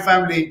Abraham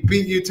family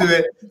beat you to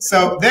it.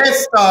 So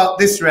let's start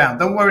this round.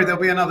 Don't worry, there'll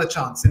be another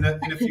chance in a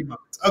few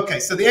moments. Okay,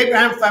 so the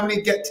Abraham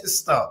family get to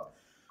start.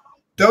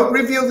 Don't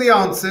reveal the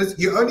answers.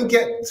 You only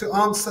get to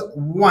answer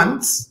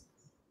once,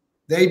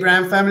 the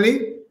Abraham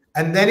family,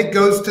 and then it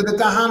goes to the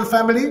Dahan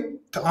family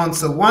to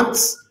answer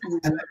once, and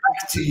then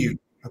back to you.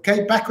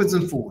 Okay, backwards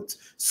and forwards.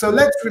 So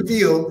let's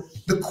reveal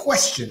the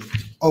question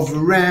of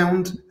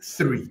round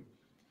 3.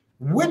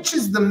 Which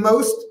is the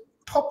most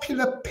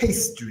popular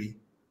pastry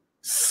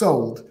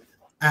sold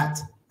at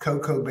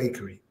Cocoa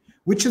Bakery?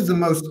 Which is the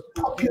most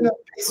popular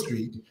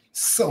pastry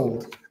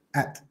sold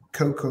at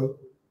Cocoa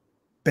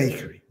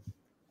bakery.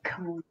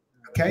 Come on.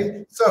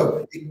 Okay,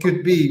 so it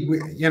could be,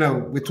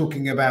 we're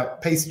talking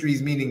about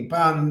pastries, meaning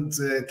buns,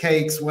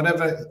 cakes,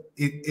 whatever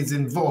is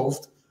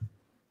involved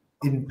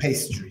in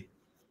pastry.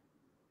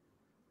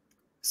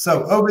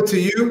 So over to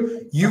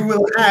you. You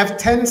will have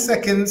 10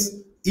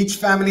 seconds each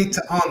family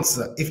to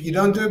answer. If you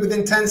don't do it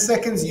within 10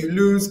 seconds, you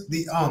lose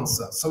the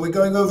answer. So we're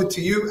going over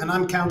to you, and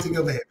I'm counting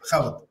over here.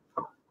 Khaled.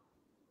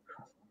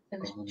 There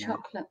was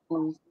chocolate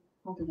balls.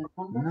 Hold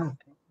on, No.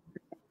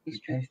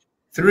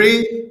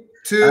 3,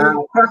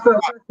 2. Croissant.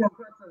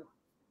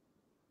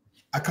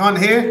 I can't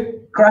hear.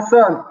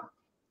 Croissant.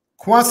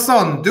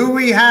 Croissant. Do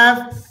we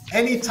have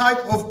any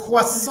type of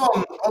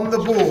croissant on the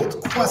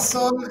board?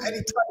 Croissant,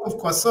 any type of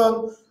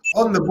croissant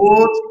on the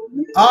board?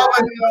 Are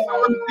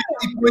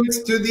 50 points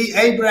to the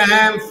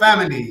Abraham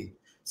family.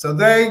 So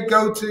they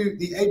go to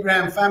the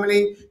Abraham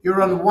family.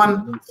 You're on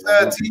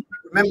 130.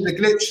 Remember the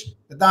glitch?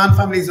 The Dan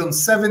family is on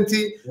 70.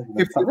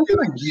 If you feel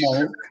like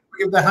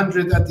give the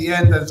 100 at the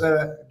end as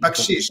a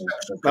bakshish.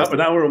 But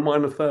now we're on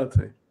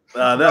 -30.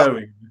 There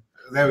we go.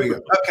 There we go.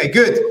 Okay,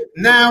 good.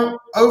 Now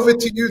over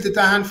to you, the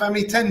Dahan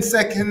family. 10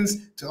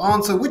 seconds to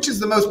answer. Which is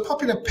the most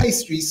popular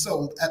pastry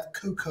sold at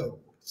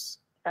Coco's?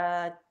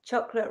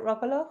 Chocolate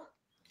rogalach.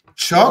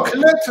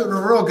 Chocolate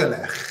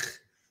rogalach.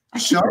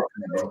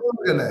 Chocolate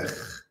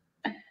rogalach.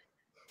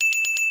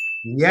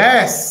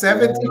 Yes,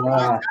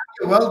 75.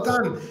 Well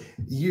done.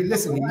 You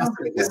listen. You must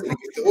be listening.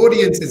 If the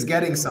audience is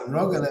getting some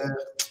rogalach,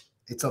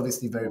 it's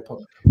obviously very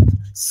popular.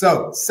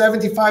 So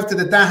 75 to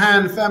the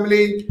Dahan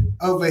family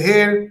over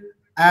here.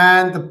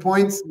 And the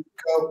points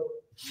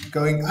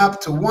going up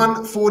to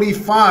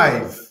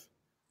 145.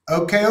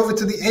 Okay, over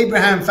to the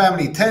Abraham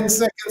family. 10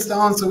 seconds to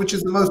answer. Which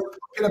is the most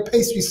popular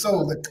pastry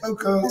sold at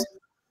Coco's?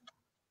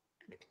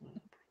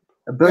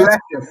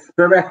 Barekas.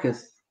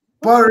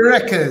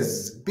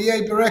 Barekas.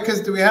 B.A. Barekas.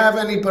 Do we have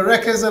any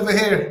Barekas over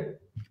here?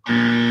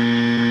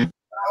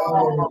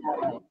 Oh.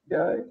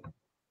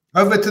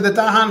 Over to the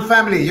Dahan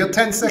family. Your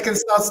 10 seconds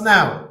starts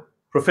now.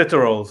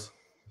 Profiteroles.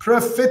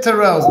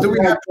 Profiteroles. Do we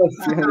have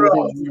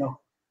profiteroles? No.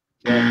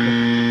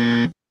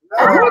 I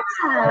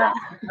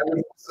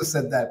also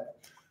said that.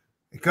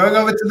 Going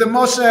over to the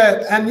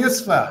Moshe and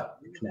Yusfa.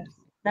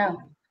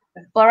 No.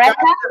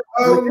 Boreka?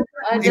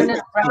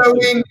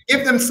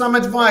 Give them some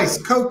advice.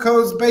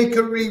 Coco's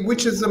Bakery,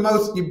 which is the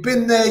most? You've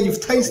been there,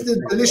 you've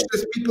tasted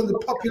delicious, people are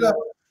popular.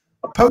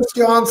 Post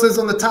your answers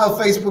on the TAL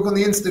Facebook, on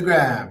the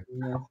Instagram.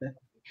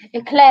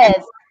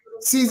 Eclairs.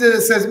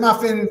 Caesar says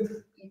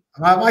muffin.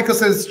 Michael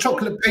says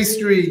chocolate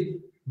pastry.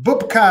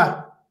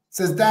 Bubka,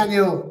 says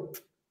Daniel.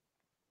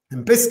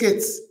 And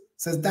biscuits,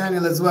 says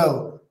Daniel as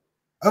well.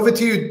 Over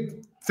to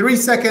you. 3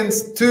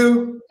 seconds.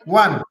 2,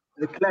 1.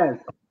 Eclairs.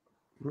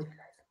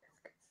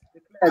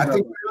 I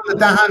think we're on the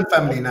Dahan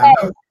family now.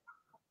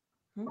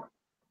 No?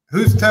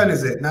 Whose turn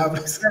is it now? I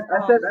said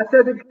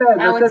eclairs.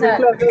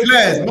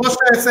 Eclairs.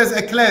 Moshe says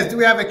eclairs. Do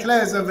we have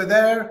eclairs over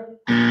there?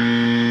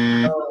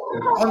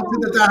 On to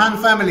the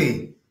Dahan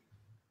family.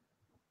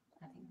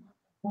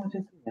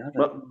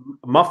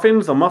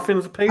 Muffins? Are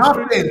muffins a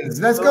pastry? Muffins.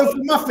 Let's go for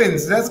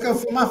muffins. Let's go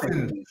for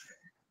muffin.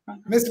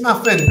 Miss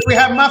Muffin. Do we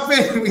have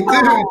muffin? We do.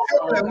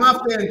 Chocolate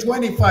muffin.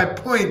 25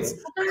 points.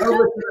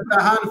 Over to the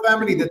Dahan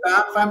family. The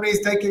Dahan family is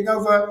taking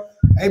over.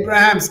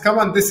 Abraham's. Come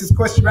on. This is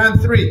question round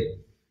 3.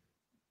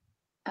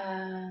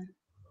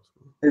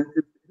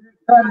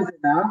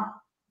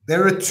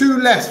 There are 2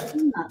 left.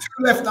 2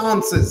 left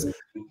answers.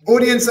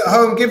 Audience at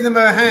home, give them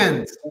a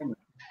hand.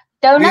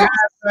 Donuts?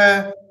 We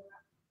have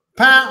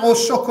pain au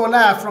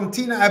chocolat from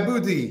Tina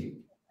Aboudi.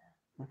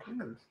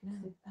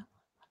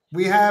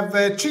 We have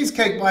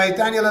cheesecake by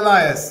Daniel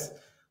Elias.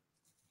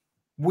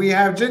 We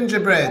have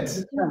gingerbread.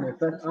 Is it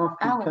our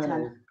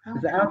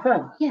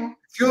turn? Yeah.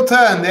 It's your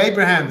turn, the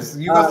Abrahams.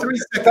 You got 3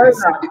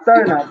 seconds.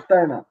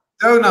 Donut.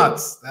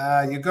 Donuts.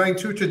 You're going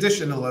too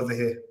traditional over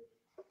here.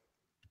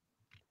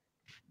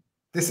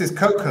 This is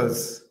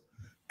Coco's.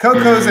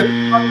 Coco's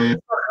and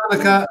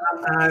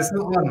it's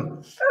not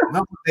one.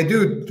 No, they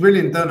do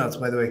brilliant donuts,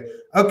 by the way.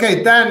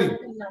 Okay, Tanya.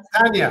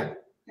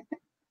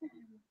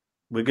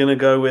 We're going to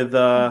go with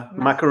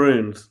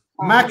macaroons.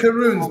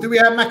 Macaroons. Do we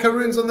have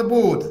macaroons on the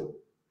board?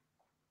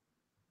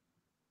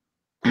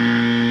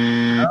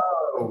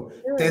 Oh,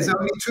 there's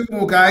only 2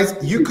 more, guys.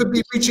 You could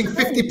be reaching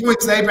 50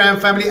 points, the Abraham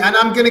family, and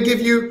I'm going to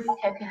give you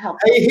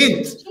a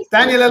hint.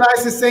 Daniel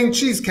Elias is saying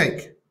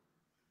cheesecake.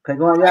 Is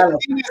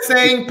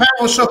saying pain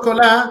au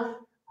chocolat.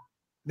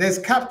 There's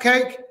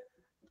cupcake,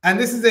 and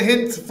this is a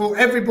hint for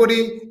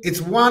everybody.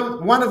 It's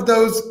one of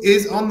those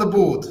is on the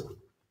board.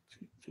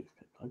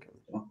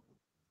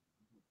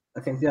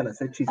 Okay, yeah, let's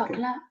say cheesecake.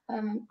 No,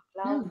 you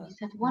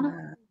said one of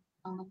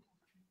them.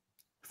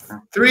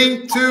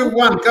 3, 2,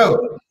 1,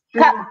 go.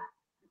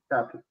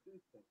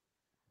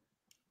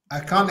 I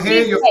can't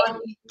hear you.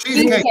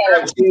 Cheesecake.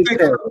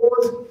 Cheesecake on the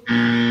board.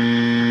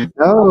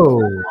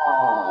 No.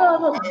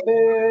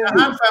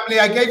 Dahan family,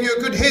 I gave you a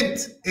good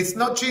hint. It's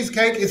not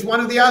cheesecake. It's one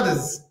of the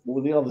others.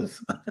 All the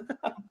others.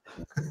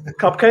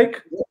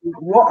 Cupcake?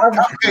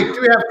 Cupcake.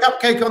 Do we have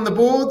cupcake on the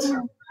board?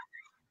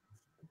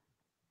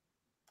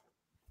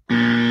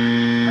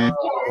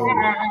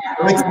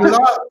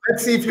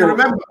 Let's see if you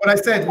remember what I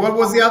said. What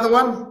was the other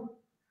one?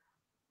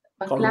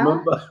 Can't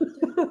remember.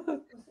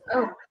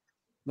 Oh,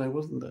 No, it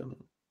wasn't there.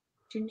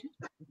 ginger.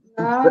 It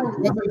No.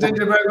 wasn't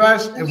gingerbread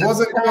rush. It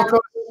wasn't cocoa.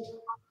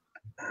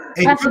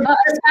 Pan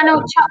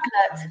au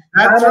chocolate.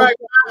 That's right.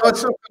 Pain au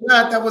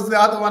chocolat. That was the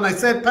other one I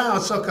said. Pain au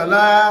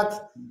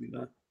chocolat.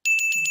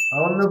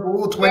 On the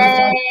board,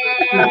 25.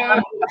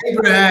 Yay.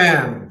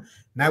 Abraham.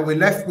 Now we're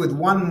left with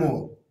one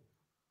more.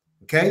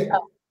 Okay?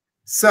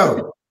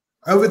 So,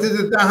 over to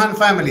the Dahan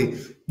family.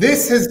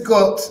 This has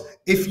got,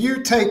 if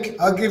you take,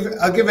 I'll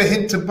give a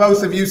hint to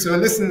both of you, so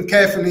listen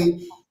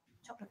carefully.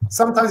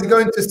 Sometimes you go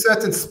into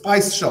certain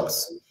spice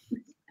shops.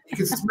 You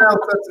can smell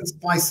certain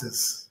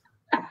spices.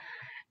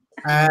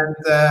 And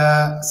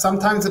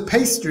sometimes the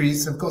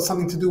pastries have got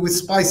something to do with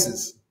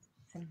spices.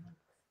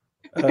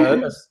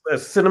 A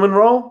cinnamon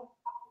roll?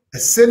 A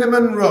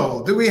cinnamon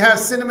roll. Do we have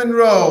cinnamon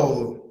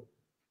roll?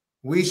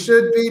 We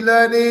should be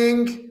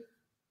learning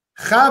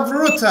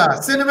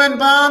chavruta. Cinnamon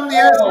bun,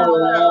 yes.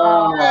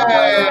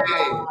 Okay.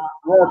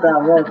 Well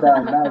done, well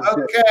done. That was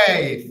good.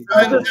 Okay,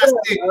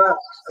 fantastic.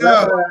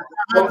 So,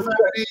 the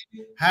family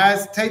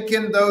has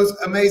taken those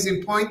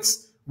amazing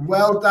points.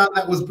 Well done.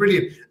 That was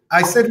brilliant.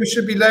 I said we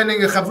should be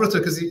learning a chavruta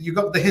because you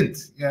got the hint.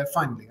 Yeah,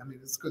 finally. I mean,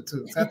 it's good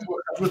too. That's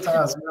what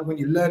chavruta is. You know, when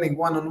you're learning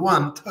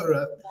one-on-one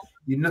Torah,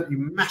 you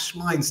mash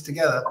minds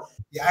together.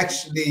 You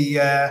actually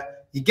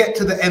you get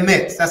to the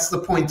emet. That's the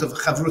point of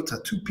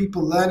chavruta. Two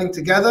people learning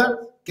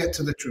together get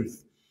to the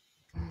truth.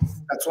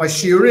 That's why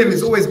shiurim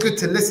is always good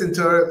to listen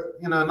to,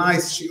 a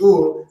nice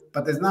shiur,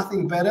 but there's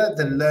nothing better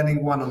than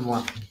learning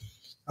one-on-one.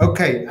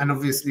 Okay, and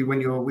obviously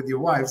when you're with your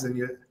wives and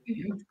you're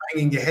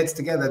banging your heads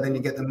together, then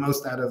you get the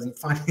most out of it. You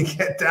finally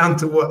get down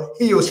to what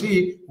he or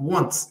she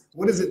wants.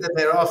 What is it that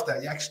they're after?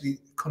 You actually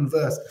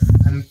converse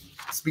and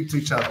speak to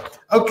each other.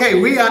 Okay,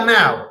 we are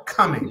now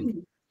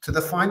coming to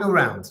the final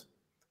round.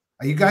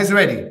 Are you guys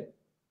ready?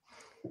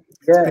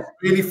 Yeah. It's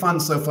been really fun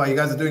so far. You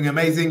guys are doing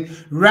amazing.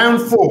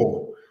 Round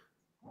 4.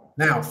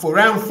 Now, for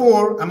round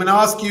 4, I'm going to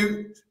ask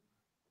you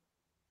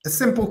a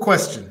simple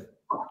question.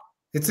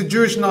 It's a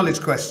Jewish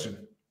knowledge question.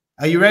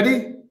 Are you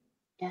ready?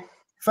 Yes.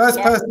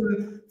 First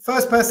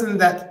person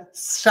that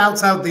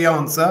shouts out the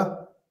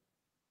answer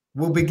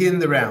will begin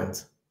the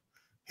round.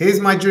 Here's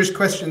my Jewish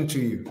question to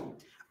you.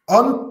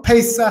 On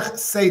Pesach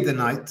Seder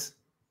night,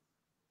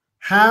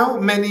 how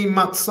many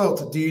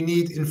matzot do you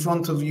need in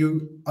front of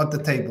you at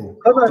the table?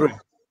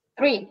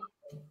 3.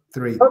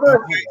 3.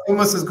 Okay,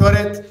 Hummus has got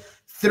it.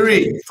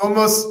 3.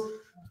 Hummus,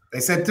 they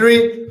said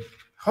 3.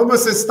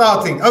 Hummus is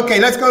starting. Okay,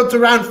 let's go to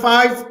round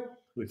 5.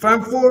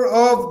 Round 4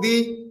 of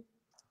the...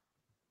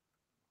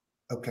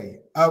 Okay,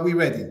 are we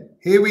ready?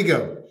 Here we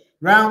go.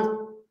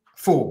 Round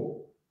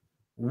 4.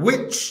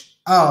 Which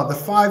are the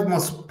 5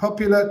 most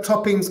popular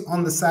toppings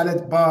on the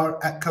salad bar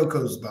at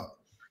Coco's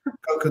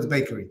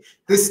Bakery?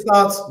 This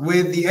starts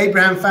with the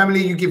Abraham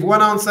family. You give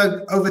one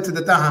answer, over to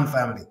the Dahan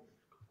family.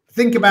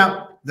 Think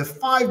about the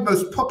 5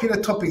 most popular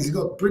toppings. You've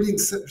got brilliant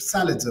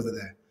salads over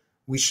there.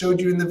 We showed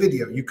you in the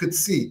video. You could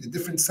see the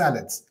different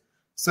salads.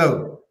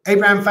 So,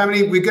 Abraham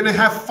family, we're going to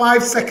have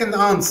 5-second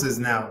answers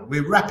now.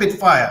 We're rapid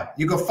fire.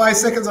 You got 5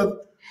 seconds on.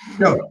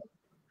 Go.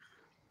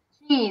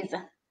 Cheese.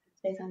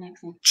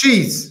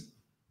 Cheese.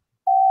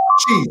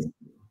 Cheese.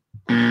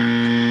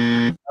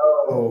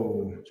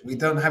 Oh, we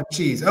don't have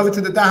cheese. Over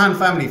to the Dahan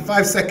family.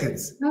 5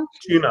 seconds.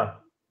 Tuna.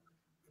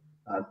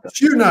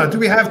 Tuna. Do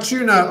we have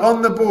tuna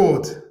on the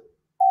board?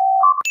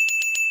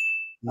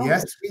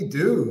 Yes, we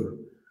do.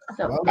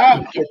 So, Well,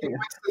 egg.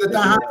 the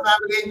Dahan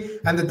family,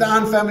 and the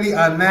Dahan family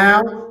are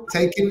now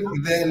taking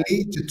their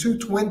lead to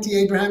 220.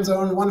 Abrahams are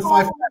on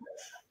 155.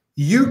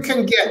 You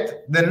can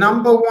get the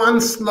number 1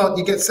 slot.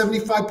 You get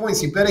 75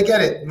 points. You better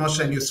get it, Moshe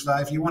and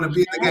Yusfa, if you want to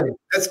be in the game.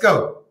 Let's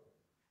go.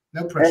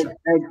 No pressure.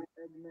 Egg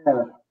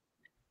mayo.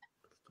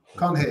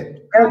 Can't hear.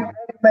 Egg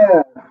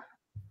mayo.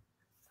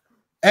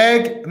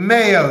 Egg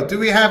mayo. Do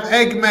we have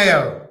egg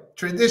mayo?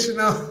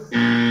 Traditional.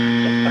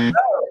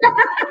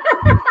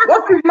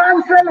 What's this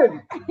man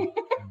selling?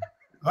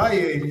 Oh,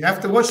 you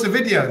have to watch the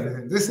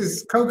video. This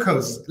is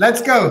Coco's.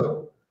 Let's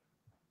go.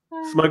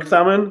 Smoked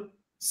salmon.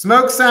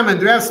 Smoked salmon.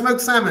 Do we have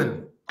smoked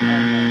salmon?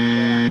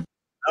 No.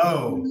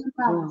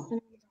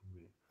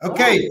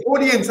 Okay,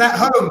 audience at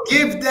home,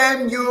 give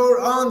them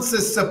your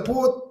answers.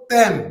 Support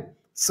them.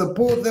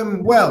 Support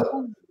them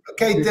well.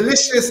 Okay,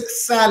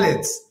 delicious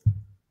salads.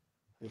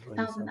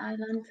 Thousand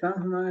Island.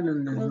 Thousand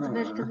Island is Roast not.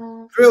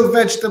 vegetables. Grilled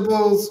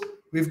vegetables.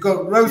 We've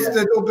got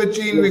roasted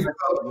aubergine. We've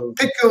got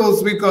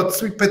pickles. We've got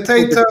sweet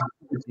potato.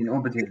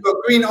 Aubergine. We've got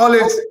green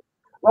olives.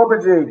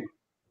 Aubergine.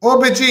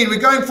 Aubergine. We're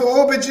going for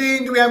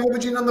aubergine. Do we have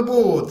aubergine on the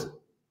board?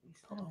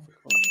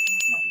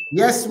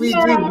 Yes, we do.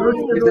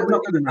 Roasted There's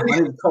not aubergine. enough. I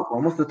need the top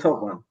one. What's the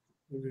top one?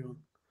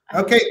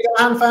 Okay,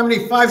 Dahan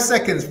family, 5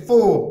 seconds.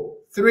 4,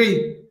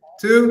 3,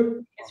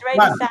 2, Israeli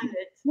One.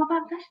 salad. What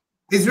about that?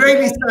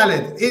 Israeli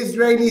salad.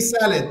 Israeli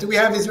salad. Do we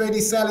have Israeli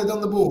salad on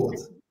the board?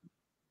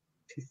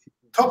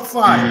 Top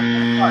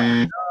 5.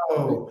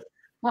 No.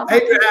 What about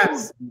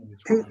Abraham's.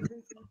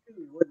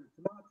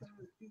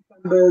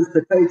 cucumbers,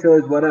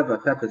 potatoes, whatever.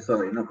 Peppers,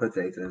 sorry, not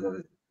potatoes.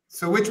 Obviously.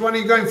 So which one are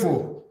you going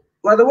for?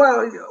 Well,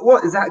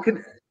 what is that?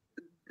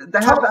 They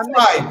have Top that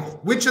five.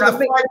 Which are the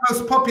that five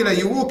most popular?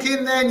 You walk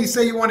in there and you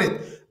say you want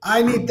it.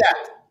 I need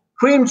that.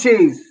 cream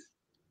cheese.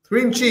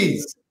 Cream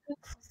cheese.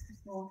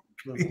 Oh,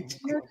 Cream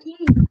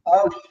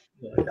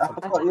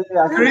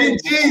cream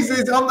cheese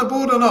is on the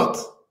board or not?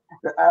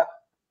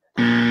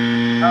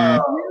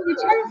 You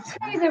chose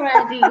cheese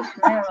already,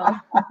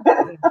 Shmeryl.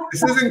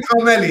 This isn't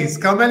Carmeli's.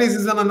 Carmeli's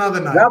is on another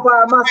night. Rabbi,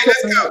 I must Okay,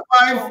 let's go.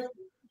 5,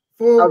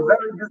 4. I'm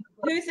very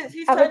disappointed.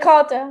 Who's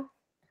Avocado.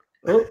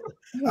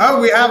 Oh,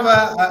 we have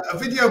a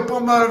video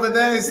bomber over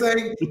there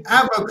saying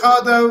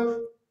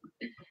avocado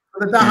for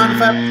the Dahan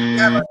family.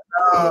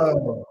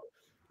 Avocado.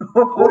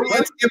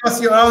 Audience, give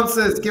us your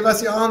answers. Give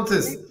us your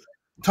answers.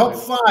 Top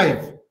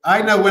 5.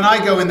 I know when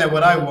I go in there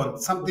what I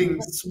want.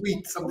 Something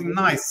sweet, something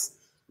nice.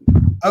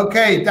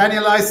 Okay,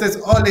 Daniel I says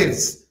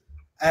olives,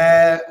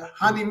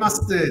 honey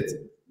mustard.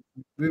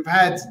 We've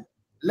had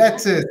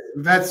lettuce.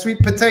 We've had sweet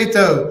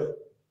potato.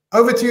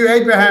 Over to you,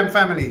 Abraham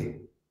family.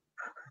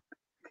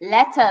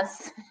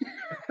 Lettuce.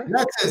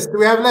 Lettuce. Do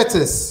we have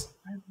lettuce?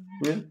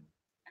 Yeah.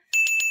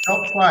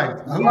 Top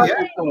 5. Oh,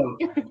 yeah.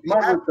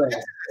 Mazel tov.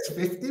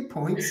 50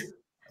 points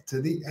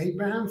to the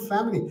Abraham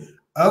family.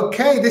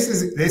 Okay, this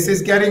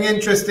is getting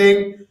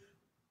interesting.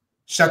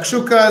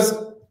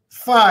 Shakshukas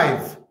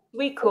 5.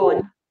 Sweet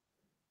corn.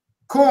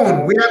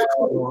 Corn. We have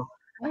corn.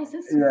 Why is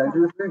this? Yeah,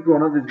 this is big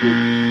one, obviously.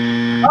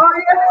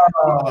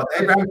 Oh,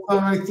 the Abraham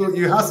family thought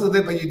you hustled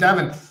it, but you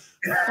haven't.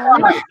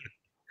 5,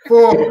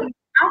 4.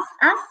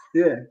 Us?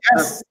 Yeah.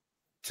 Yes.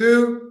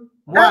 2,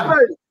 1.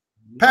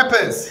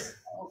 Peppers.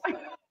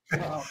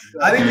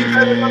 I think you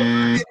got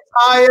the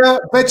entire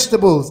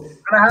vegetables. And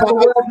I have a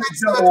word to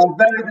say, I'm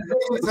very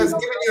disappointed. Has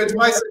given you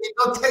advice and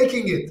you're not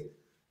taking it.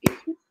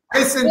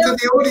 Listen to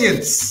the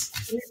audience.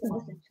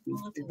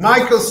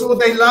 Michael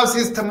Sorday loves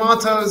his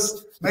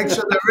tomatoes. Make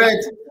sure they're red.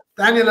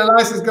 Daniel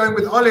Elias is going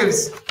with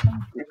olives.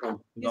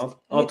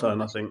 Our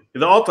turn, I think.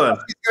 Is it our turn?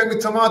 He's going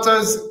with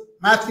tomatoes.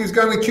 Matthew's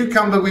going with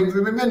cucumber.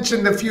 We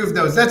mentioned a few of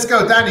those. Let's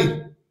go,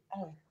 Danny.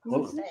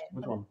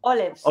 Which one?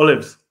 Olives.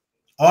 Olives.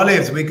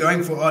 Olives. We're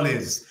going for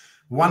olives.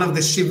 One of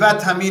the Shivat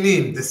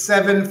Haminim, the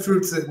 7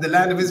 fruits that the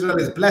land of Israel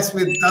is blessed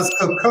with. Does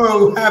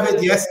cocoa have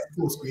it? Yes, of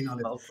course, green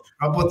olive.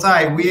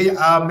 Rabotai, we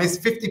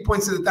missed 50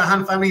 points to the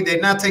Dahan family.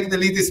 They're now taking the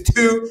lead. It's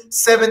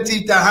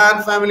 270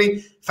 Dahan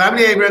family.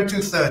 Family Abraham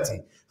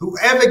 230.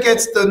 Whoever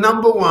gets the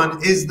number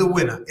 1 is the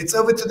winner. It's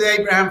over to the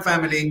Abraham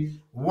family.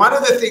 One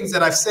of the things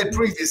that I've said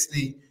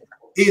previously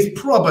is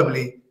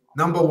probably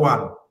number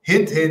 1.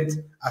 Hint, hint.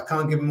 I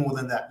can't give more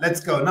than that.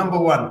 Let's go. Number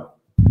 1.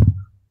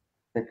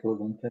 Pickles,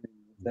 I'm telling you.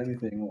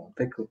 Everything.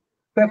 Pickles.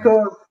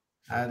 Pickles.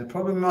 The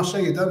problem,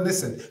 Moshe, you don't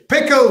listen.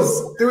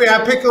 Pickles. Do we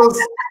have pickles?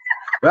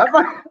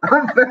 Rabbi,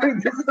 I'm very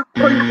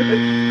disappointed.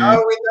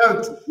 No, we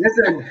don't.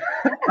 Listen.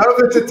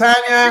 Over to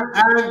Tanya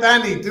and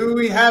Danny. Do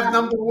we have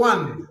number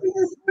 1? This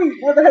is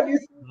sweet. What the heck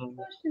is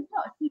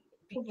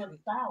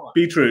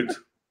Beetroot.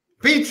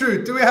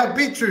 Beetroot. Do we have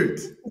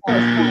beetroot?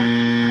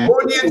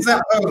 Audience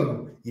at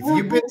home. If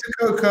you've been to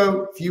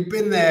Coco, if you've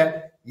been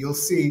there, you'll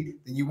see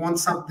that you want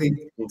something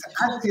to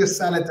add to your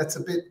salad that's a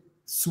bit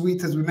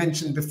sweet, as we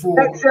mentioned before.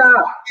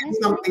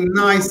 Something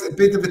nice, a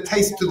bit of a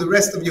taste to the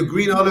rest of your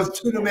green olive,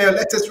 tuna mayo,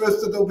 lettuce,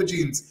 roasted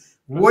aubergines.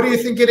 What do you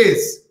think it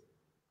is?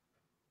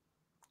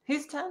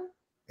 Whose turn?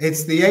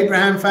 It's the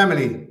Abraham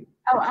family.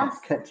 Oh, us.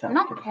 Ketchup.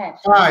 Not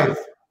ketchup. 5.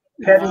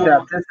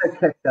 Ketchup. Just a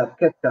ketchup.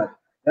 Ketchup.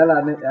 I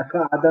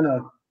don't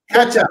know.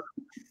 Ketchup.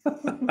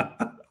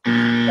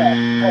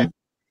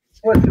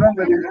 What's wrong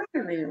with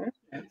you?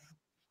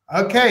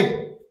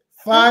 Okay.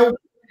 5.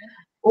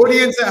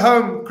 Audience at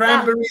home.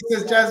 Cranberry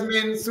says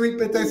Jasmine. Sweet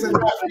potato says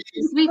Rafi.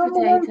 Sweet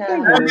potato.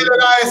 Daniel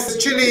Elias says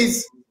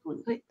chilies.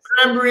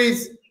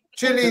 Cranberries.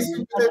 Chilies.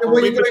 Sweet potato.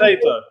 What are you Sweet going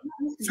potato.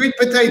 for? Sweet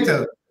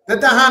potato. The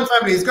Dahan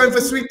family is going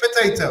for sweet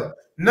potato.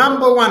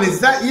 Number 1. Is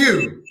that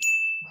you?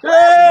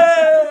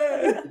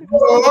 Yay!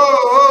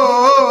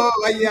 Oh,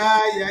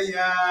 yeah, yeah,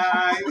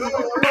 yeah.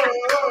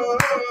 Oh,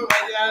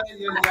 yeah,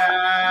 yeah,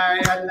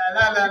 yeah. La,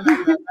 la, la, la,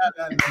 la,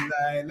 la,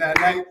 la, la,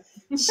 la.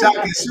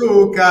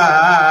 Shakashuka.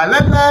 La,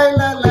 la,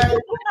 la, la.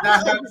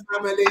 Dahan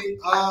family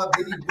are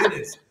the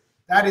winners.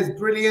 That is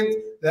brilliant.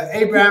 The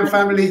Abraham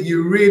family,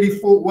 you really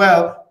fought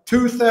well.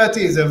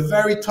 230 is a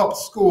very top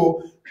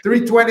score.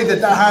 320, the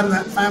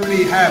Dahan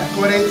family have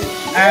got it.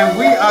 And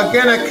we are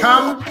going to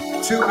come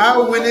to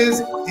our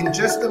winners in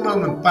just a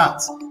moment.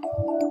 But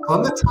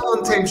on the TAL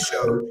Untamed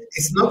Show,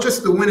 it's not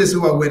just the winners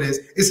who are winners.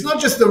 It's not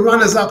just the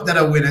runners-up that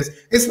are winners.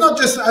 It's not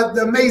just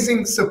the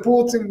amazing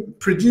supporting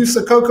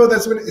producer, Coco,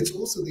 that's winning. It's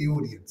also the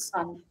audience.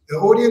 The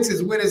audience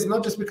is winners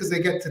not just because they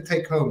get to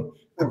take home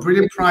a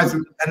brilliant prize,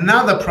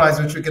 another prize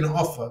which we're going to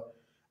offer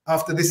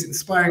after this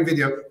inspiring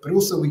video, but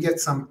also we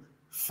get some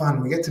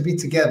fun. We get to be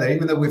together,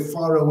 even though we're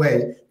far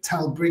away.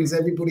 TAL brings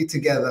everybody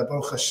together,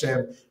 Baruch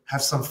Hashem,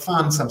 have some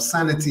fun, some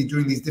sanity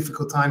during these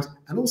difficult times,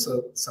 and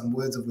also some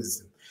words of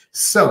wisdom.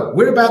 So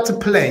we're about to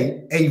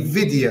play a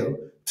video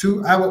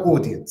to our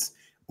audience.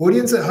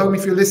 Audience at home,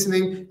 if you're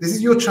listening, this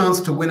is your chance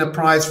to win a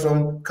prize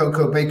from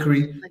Cocoa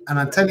Bakery. And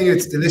I'm telling you,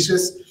 it's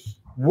delicious.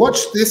 Watch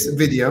this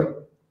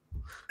video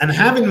and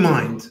have in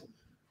mind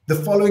the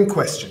following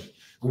question.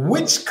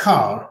 Which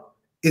car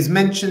is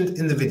mentioned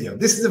in the video?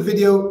 This is a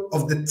video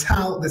of the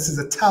TAL. This is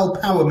a TAL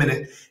Power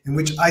Minute in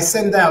which I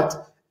send out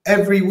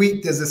every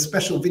week. There's a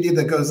special video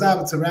that goes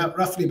out. It's around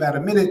roughly about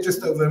a minute,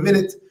 just over a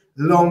minute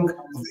long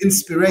of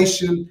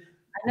inspiration.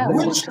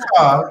 Which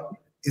car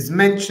is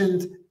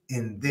mentioned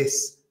in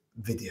this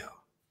video?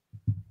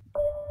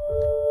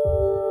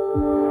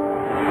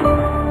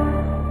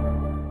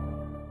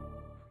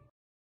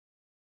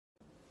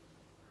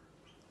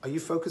 Are you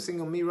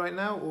focusing on me right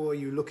now, or are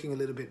you looking a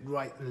little bit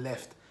right and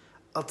left?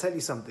 I'll tell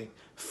you something.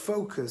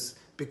 Focus,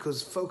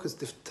 because focus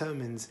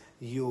determines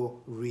your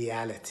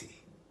reality.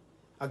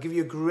 I'll give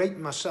you a great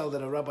mashal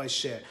that a rabbi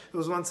shared. There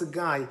was once a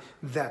guy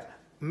that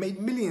made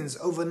millions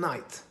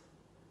overnight,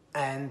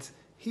 and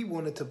he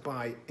wanted to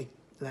buy a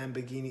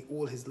Lamborghini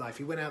all his life.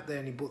 He went out there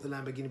and he bought the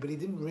Lamborghini, but he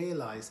didn't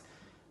realize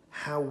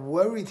how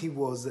worried he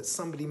was that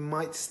somebody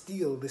might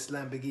steal this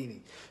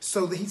Lamborghini.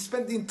 So he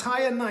spent the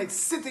entire night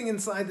sitting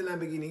inside the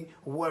Lamborghini,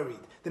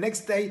 worried. The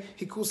next day,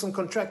 he called some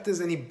contractors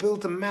and he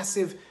built a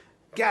massive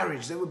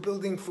garage. They were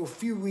building for a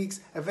few weeks.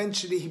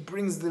 Eventually, he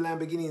brings the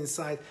Lamborghini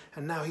inside,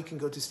 and now he can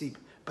go to sleep.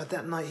 But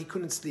that night, he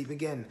couldn't sleep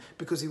again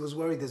because he was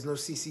worried there's no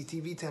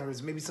CCTV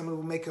cameras. Maybe someone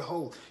will make a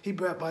hole. He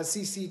brought by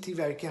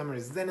CCTV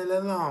cameras, then an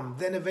alarm,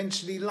 then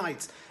eventually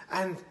lights.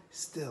 And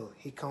still,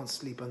 he can't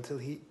sleep until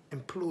he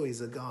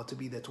employs a guard to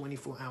be there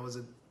 24 hours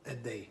a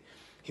day.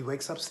 He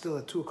wakes up still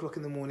at 2 o'clock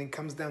in the morning,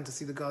 comes down to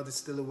see the guard is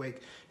still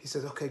awake. He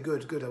says, okay,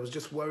 good. I was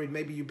just worried.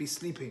 Maybe you'd be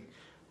sleeping.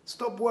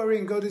 Stop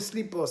worrying. Go to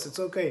sleep, boss. It's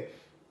okay.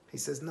 He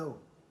says, no,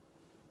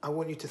 I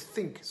want you to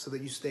think so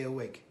that you stay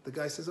awake. The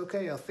guy says,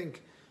 okay, I'll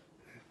think.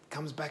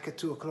 Comes back at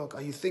 2 o'clock.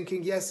 Are you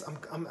thinking? Yes,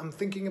 I'm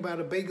thinking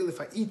about a bagel.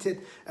 If I eat it,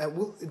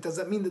 does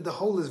that mean that the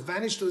hole has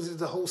vanished, or is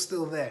the hole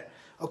still there?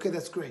 Okay,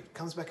 that's great.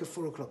 Comes back at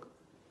 4 o'clock.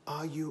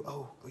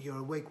 You're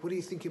awake. What are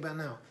you thinking about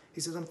now?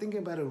 He says, I'm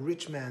thinking about a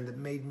rich man that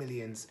made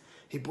millions.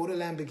 He bought a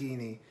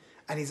Lamborghini,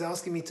 and he's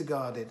asking me to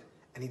guard it,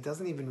 and he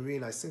doesn't even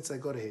realize since I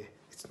got here,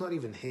 it's not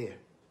even here.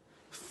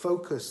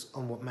 Focus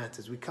on what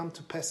matters. We come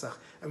to Pesach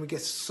and we get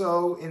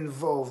so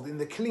involved in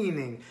the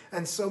cleaning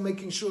and so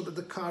making sure that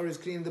the car is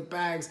clean, the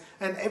bags,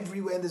 and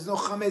everywhere, and there's no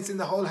chametz in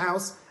the whole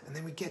house. And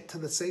then we get to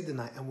the Seder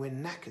night and we're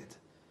knackered.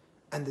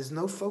 And there's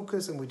no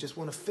focus and we just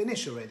want to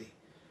finish already.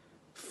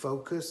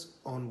 Focus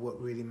on what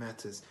really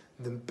matters.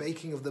 The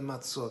baking of the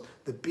matzot,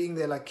 the being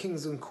there like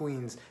kings and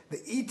queens,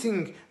 the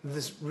eating,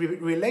 this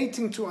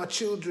relating to our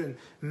children,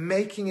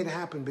 making it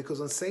happen.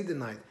 Because on Seder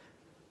night,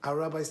 our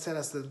rabbis tell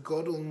us that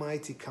God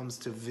Almighty comes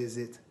to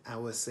visit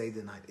our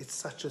Seder night. It's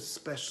such a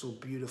special,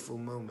 beautiful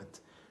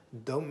moment.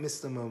 Don't miss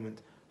the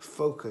moment.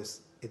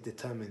 Focus. It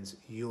determines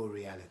your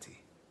reality.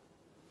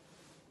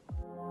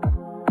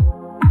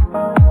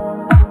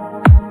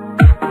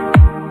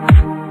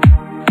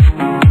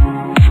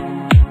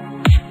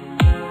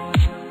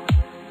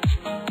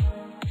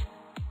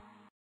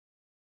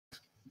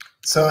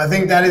 So I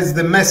think that is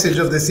the message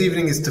of this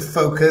evening, is to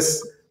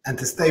focus and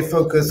to stay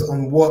focused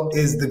on what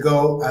is the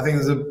goal. I think it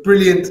was a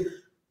brilliant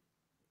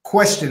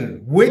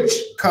question. Which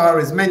car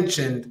is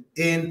mentioned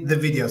in the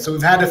video? So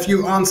we've had a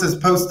few answers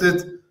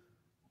posted.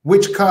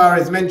 Which car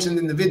is mentioned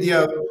in the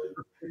video?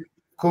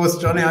 Of course,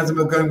 Johnny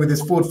Eisenberg going with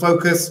his Ford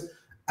Focus,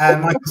 and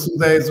Michael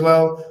Solday as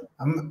well.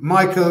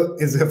 Michael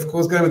is, of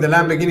course, going with the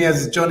Lamborghini,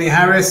 as is Johnny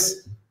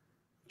Harris,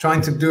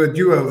 trying to do a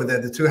duo over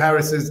there, the two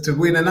Harrises, to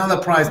win another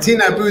prize.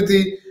 Tina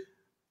Abudi,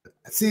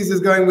 Caesar's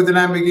going with the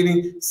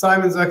Lamborghini.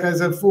 Simon Zaka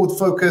is a Ford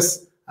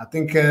Focus. I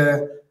think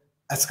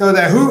let's go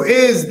there. Who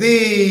is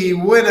the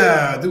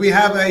winner? Do we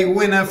have a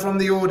winner from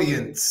the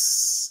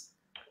audience?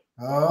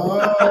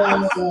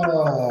 Oh,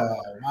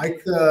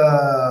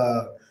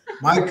 Michael.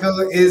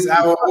 Michael is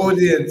our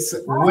audience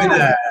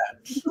winner.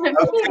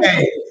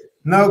 Okay,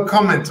 no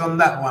comment on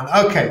that one.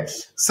 Okay,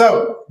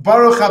 so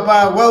Baruch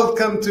haba,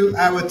 welcome to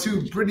our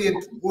two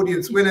brilliant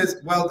audience winners.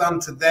 Well done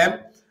to them.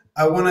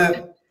 I want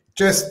to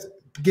just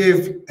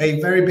give a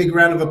very big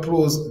round of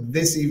applause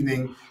this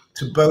evening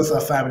to both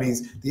our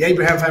families, the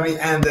Abraham family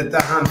and the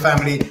Dahan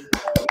family.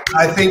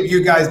 I think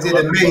you guys did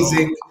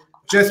amazing.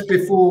 Just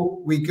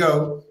before we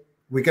go,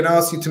 we're going to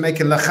ask you to make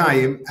a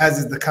l'chaim, as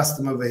is the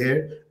custom over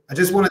here. I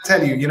just want to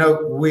tell you,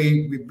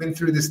 we've been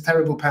through this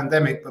terrible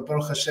pandemic, but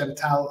Baruch Hashem,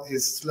 TAL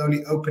is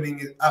slowly opening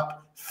it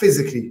up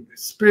physically,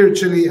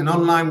 spiritually, and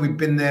online. We've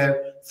been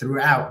there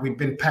throughout. We've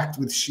been packed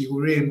with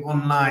shiurim,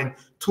 online,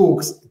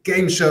 talks,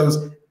 game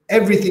shows.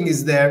 Everything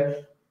is there.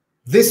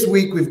 This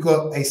week, we've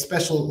got a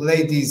special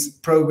ladies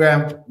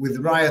program with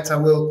Rabbi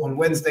Tawil on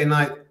Wednesday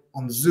night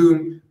on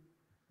Zoom.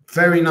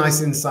 Very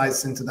nice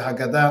insights into the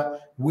Haggadah.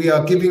 We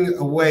are giving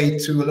away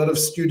to a lot of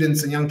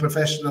students and young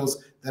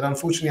professionals that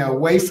unfortunately are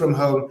away from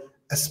home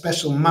a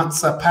special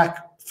matzah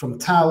pack from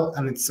TAL,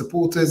 and its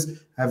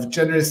supporters have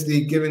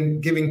generously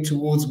giving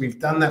towards. We've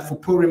done that for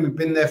Purim. We've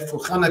been there for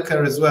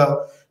Hanukkah as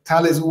well.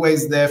 TAL is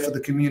always there for the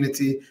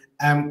community,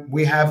 and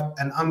we have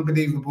an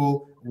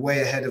unbelievable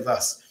way ahead of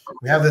us.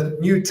 We have the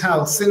new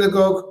TAL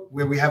synagogue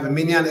where we have a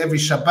minyan every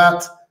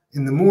Shabbat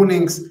in the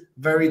mornings.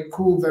 Very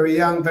cool, very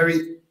young,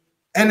 very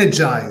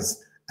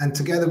energized. And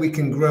together we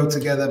can grow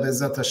together,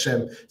 Be'ezrat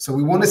Hashem. So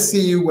we want to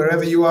see you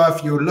wherever you are.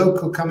 If you're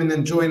local, come in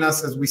and join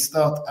us as we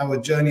start our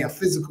journey, our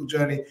physical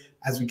journey,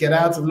 as we get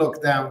out of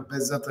lockdown,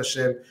 Be'ezrat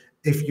Hashem.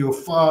 If you're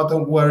far,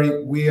 don't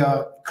worry. We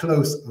are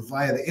close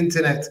via the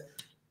internet.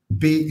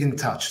 Be in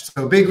touch.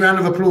 So a big round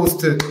of applause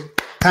to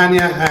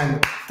Tanya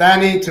and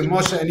Danny, to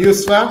Moshe and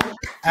Yusfa.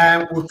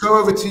 And we'll go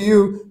over to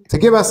you to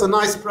give us a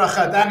nice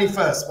bracha. Danny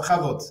first,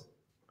 b'chavod.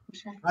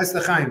 Nice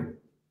l'chaim.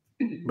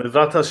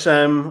 Be'ezrat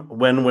Hashem,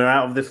 when we're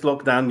out of this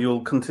lockdown,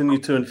 you'll continue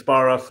to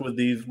inspire us with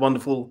these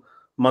wonderful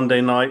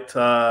Monday night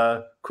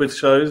quiz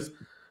shows.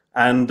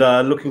 And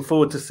looking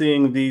forward to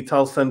seeing the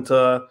TAL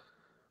Center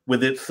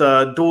with its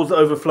doors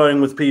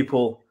overflowing with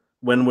people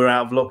when we're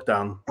out of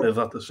lockdown.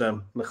 Be'ezrat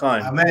Hashem.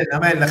 L'chaim. Amen,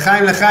 amen.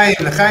 L'chaim, l'chaim.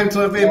 L'chaim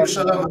tovim,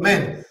 shalom,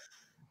 amen.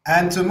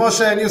 And to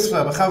Moshe and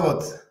Yusfa,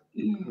 b'chavod.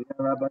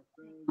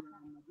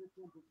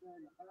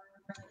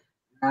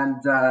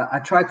 And I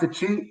tried to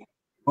cheat.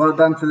 Well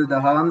done to the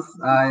Dahans.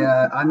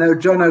 I know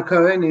John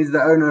O'Cohen, he's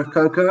the owner of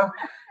Coco,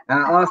 and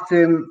I asked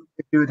him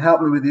if he would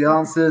help me with the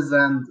answers,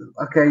 and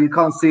okay, you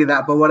can't see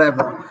that, but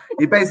whatever.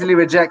 He basically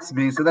rejects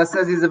me, so that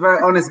says he's a very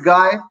honest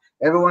guy.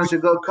 Everyone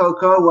should go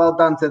Coco. Well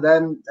done to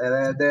them.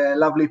 They're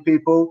lovely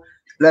people,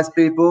 blessed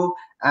people,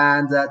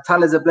 and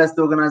TAL is a blessed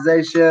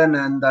organization,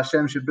 and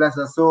Hashem should bless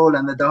us all.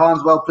 And the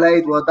Dahans, well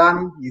played, well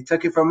done. You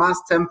took it from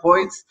us, 10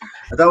 points.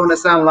 I don't want to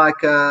sound like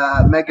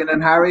Meghan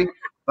and Harry,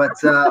 but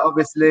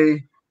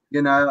obviously,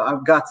 you know,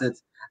 I've got it.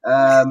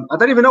 I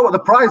don't even know what the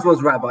prize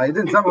was, Rabbi. You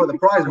didn't tell me what the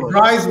prize was. The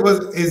prize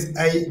is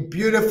a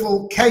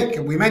beautiful cake.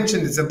 We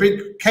mentioned it's a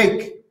big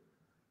cake,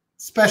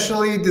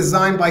 specially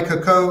designed by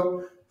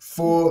Coco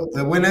for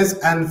the winners.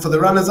 And for the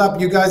runners-up,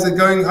 you guys are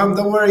going home.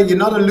 Don't worry, you're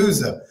not a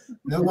loser.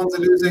 No one's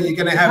a loser. You're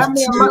going to have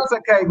two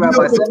cake,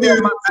 Rabbi.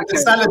 and a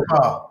salad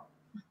bar.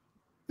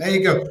 There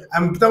you go.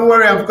 And don't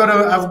worry, I've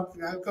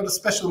got a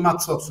special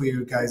matzot for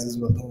you guys as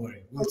well. Don't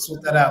worry, we'll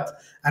sort that out.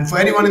 And for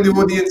anyone in the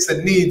audience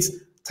that needs,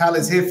 TAL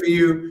is here for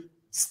you.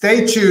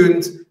 Stay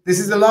tuned. This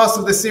is the last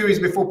of the series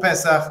before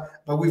Pesach,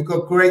 but we've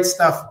got great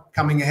stuff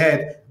coming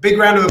ahead. Big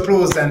round of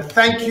applause, and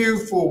thank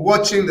you for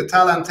watching the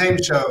TAL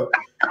Untamed Show.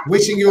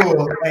 Wishing you all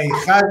a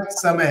Chag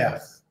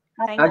Sameach.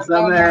 Thank Chag you.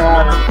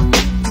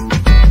 Sameach.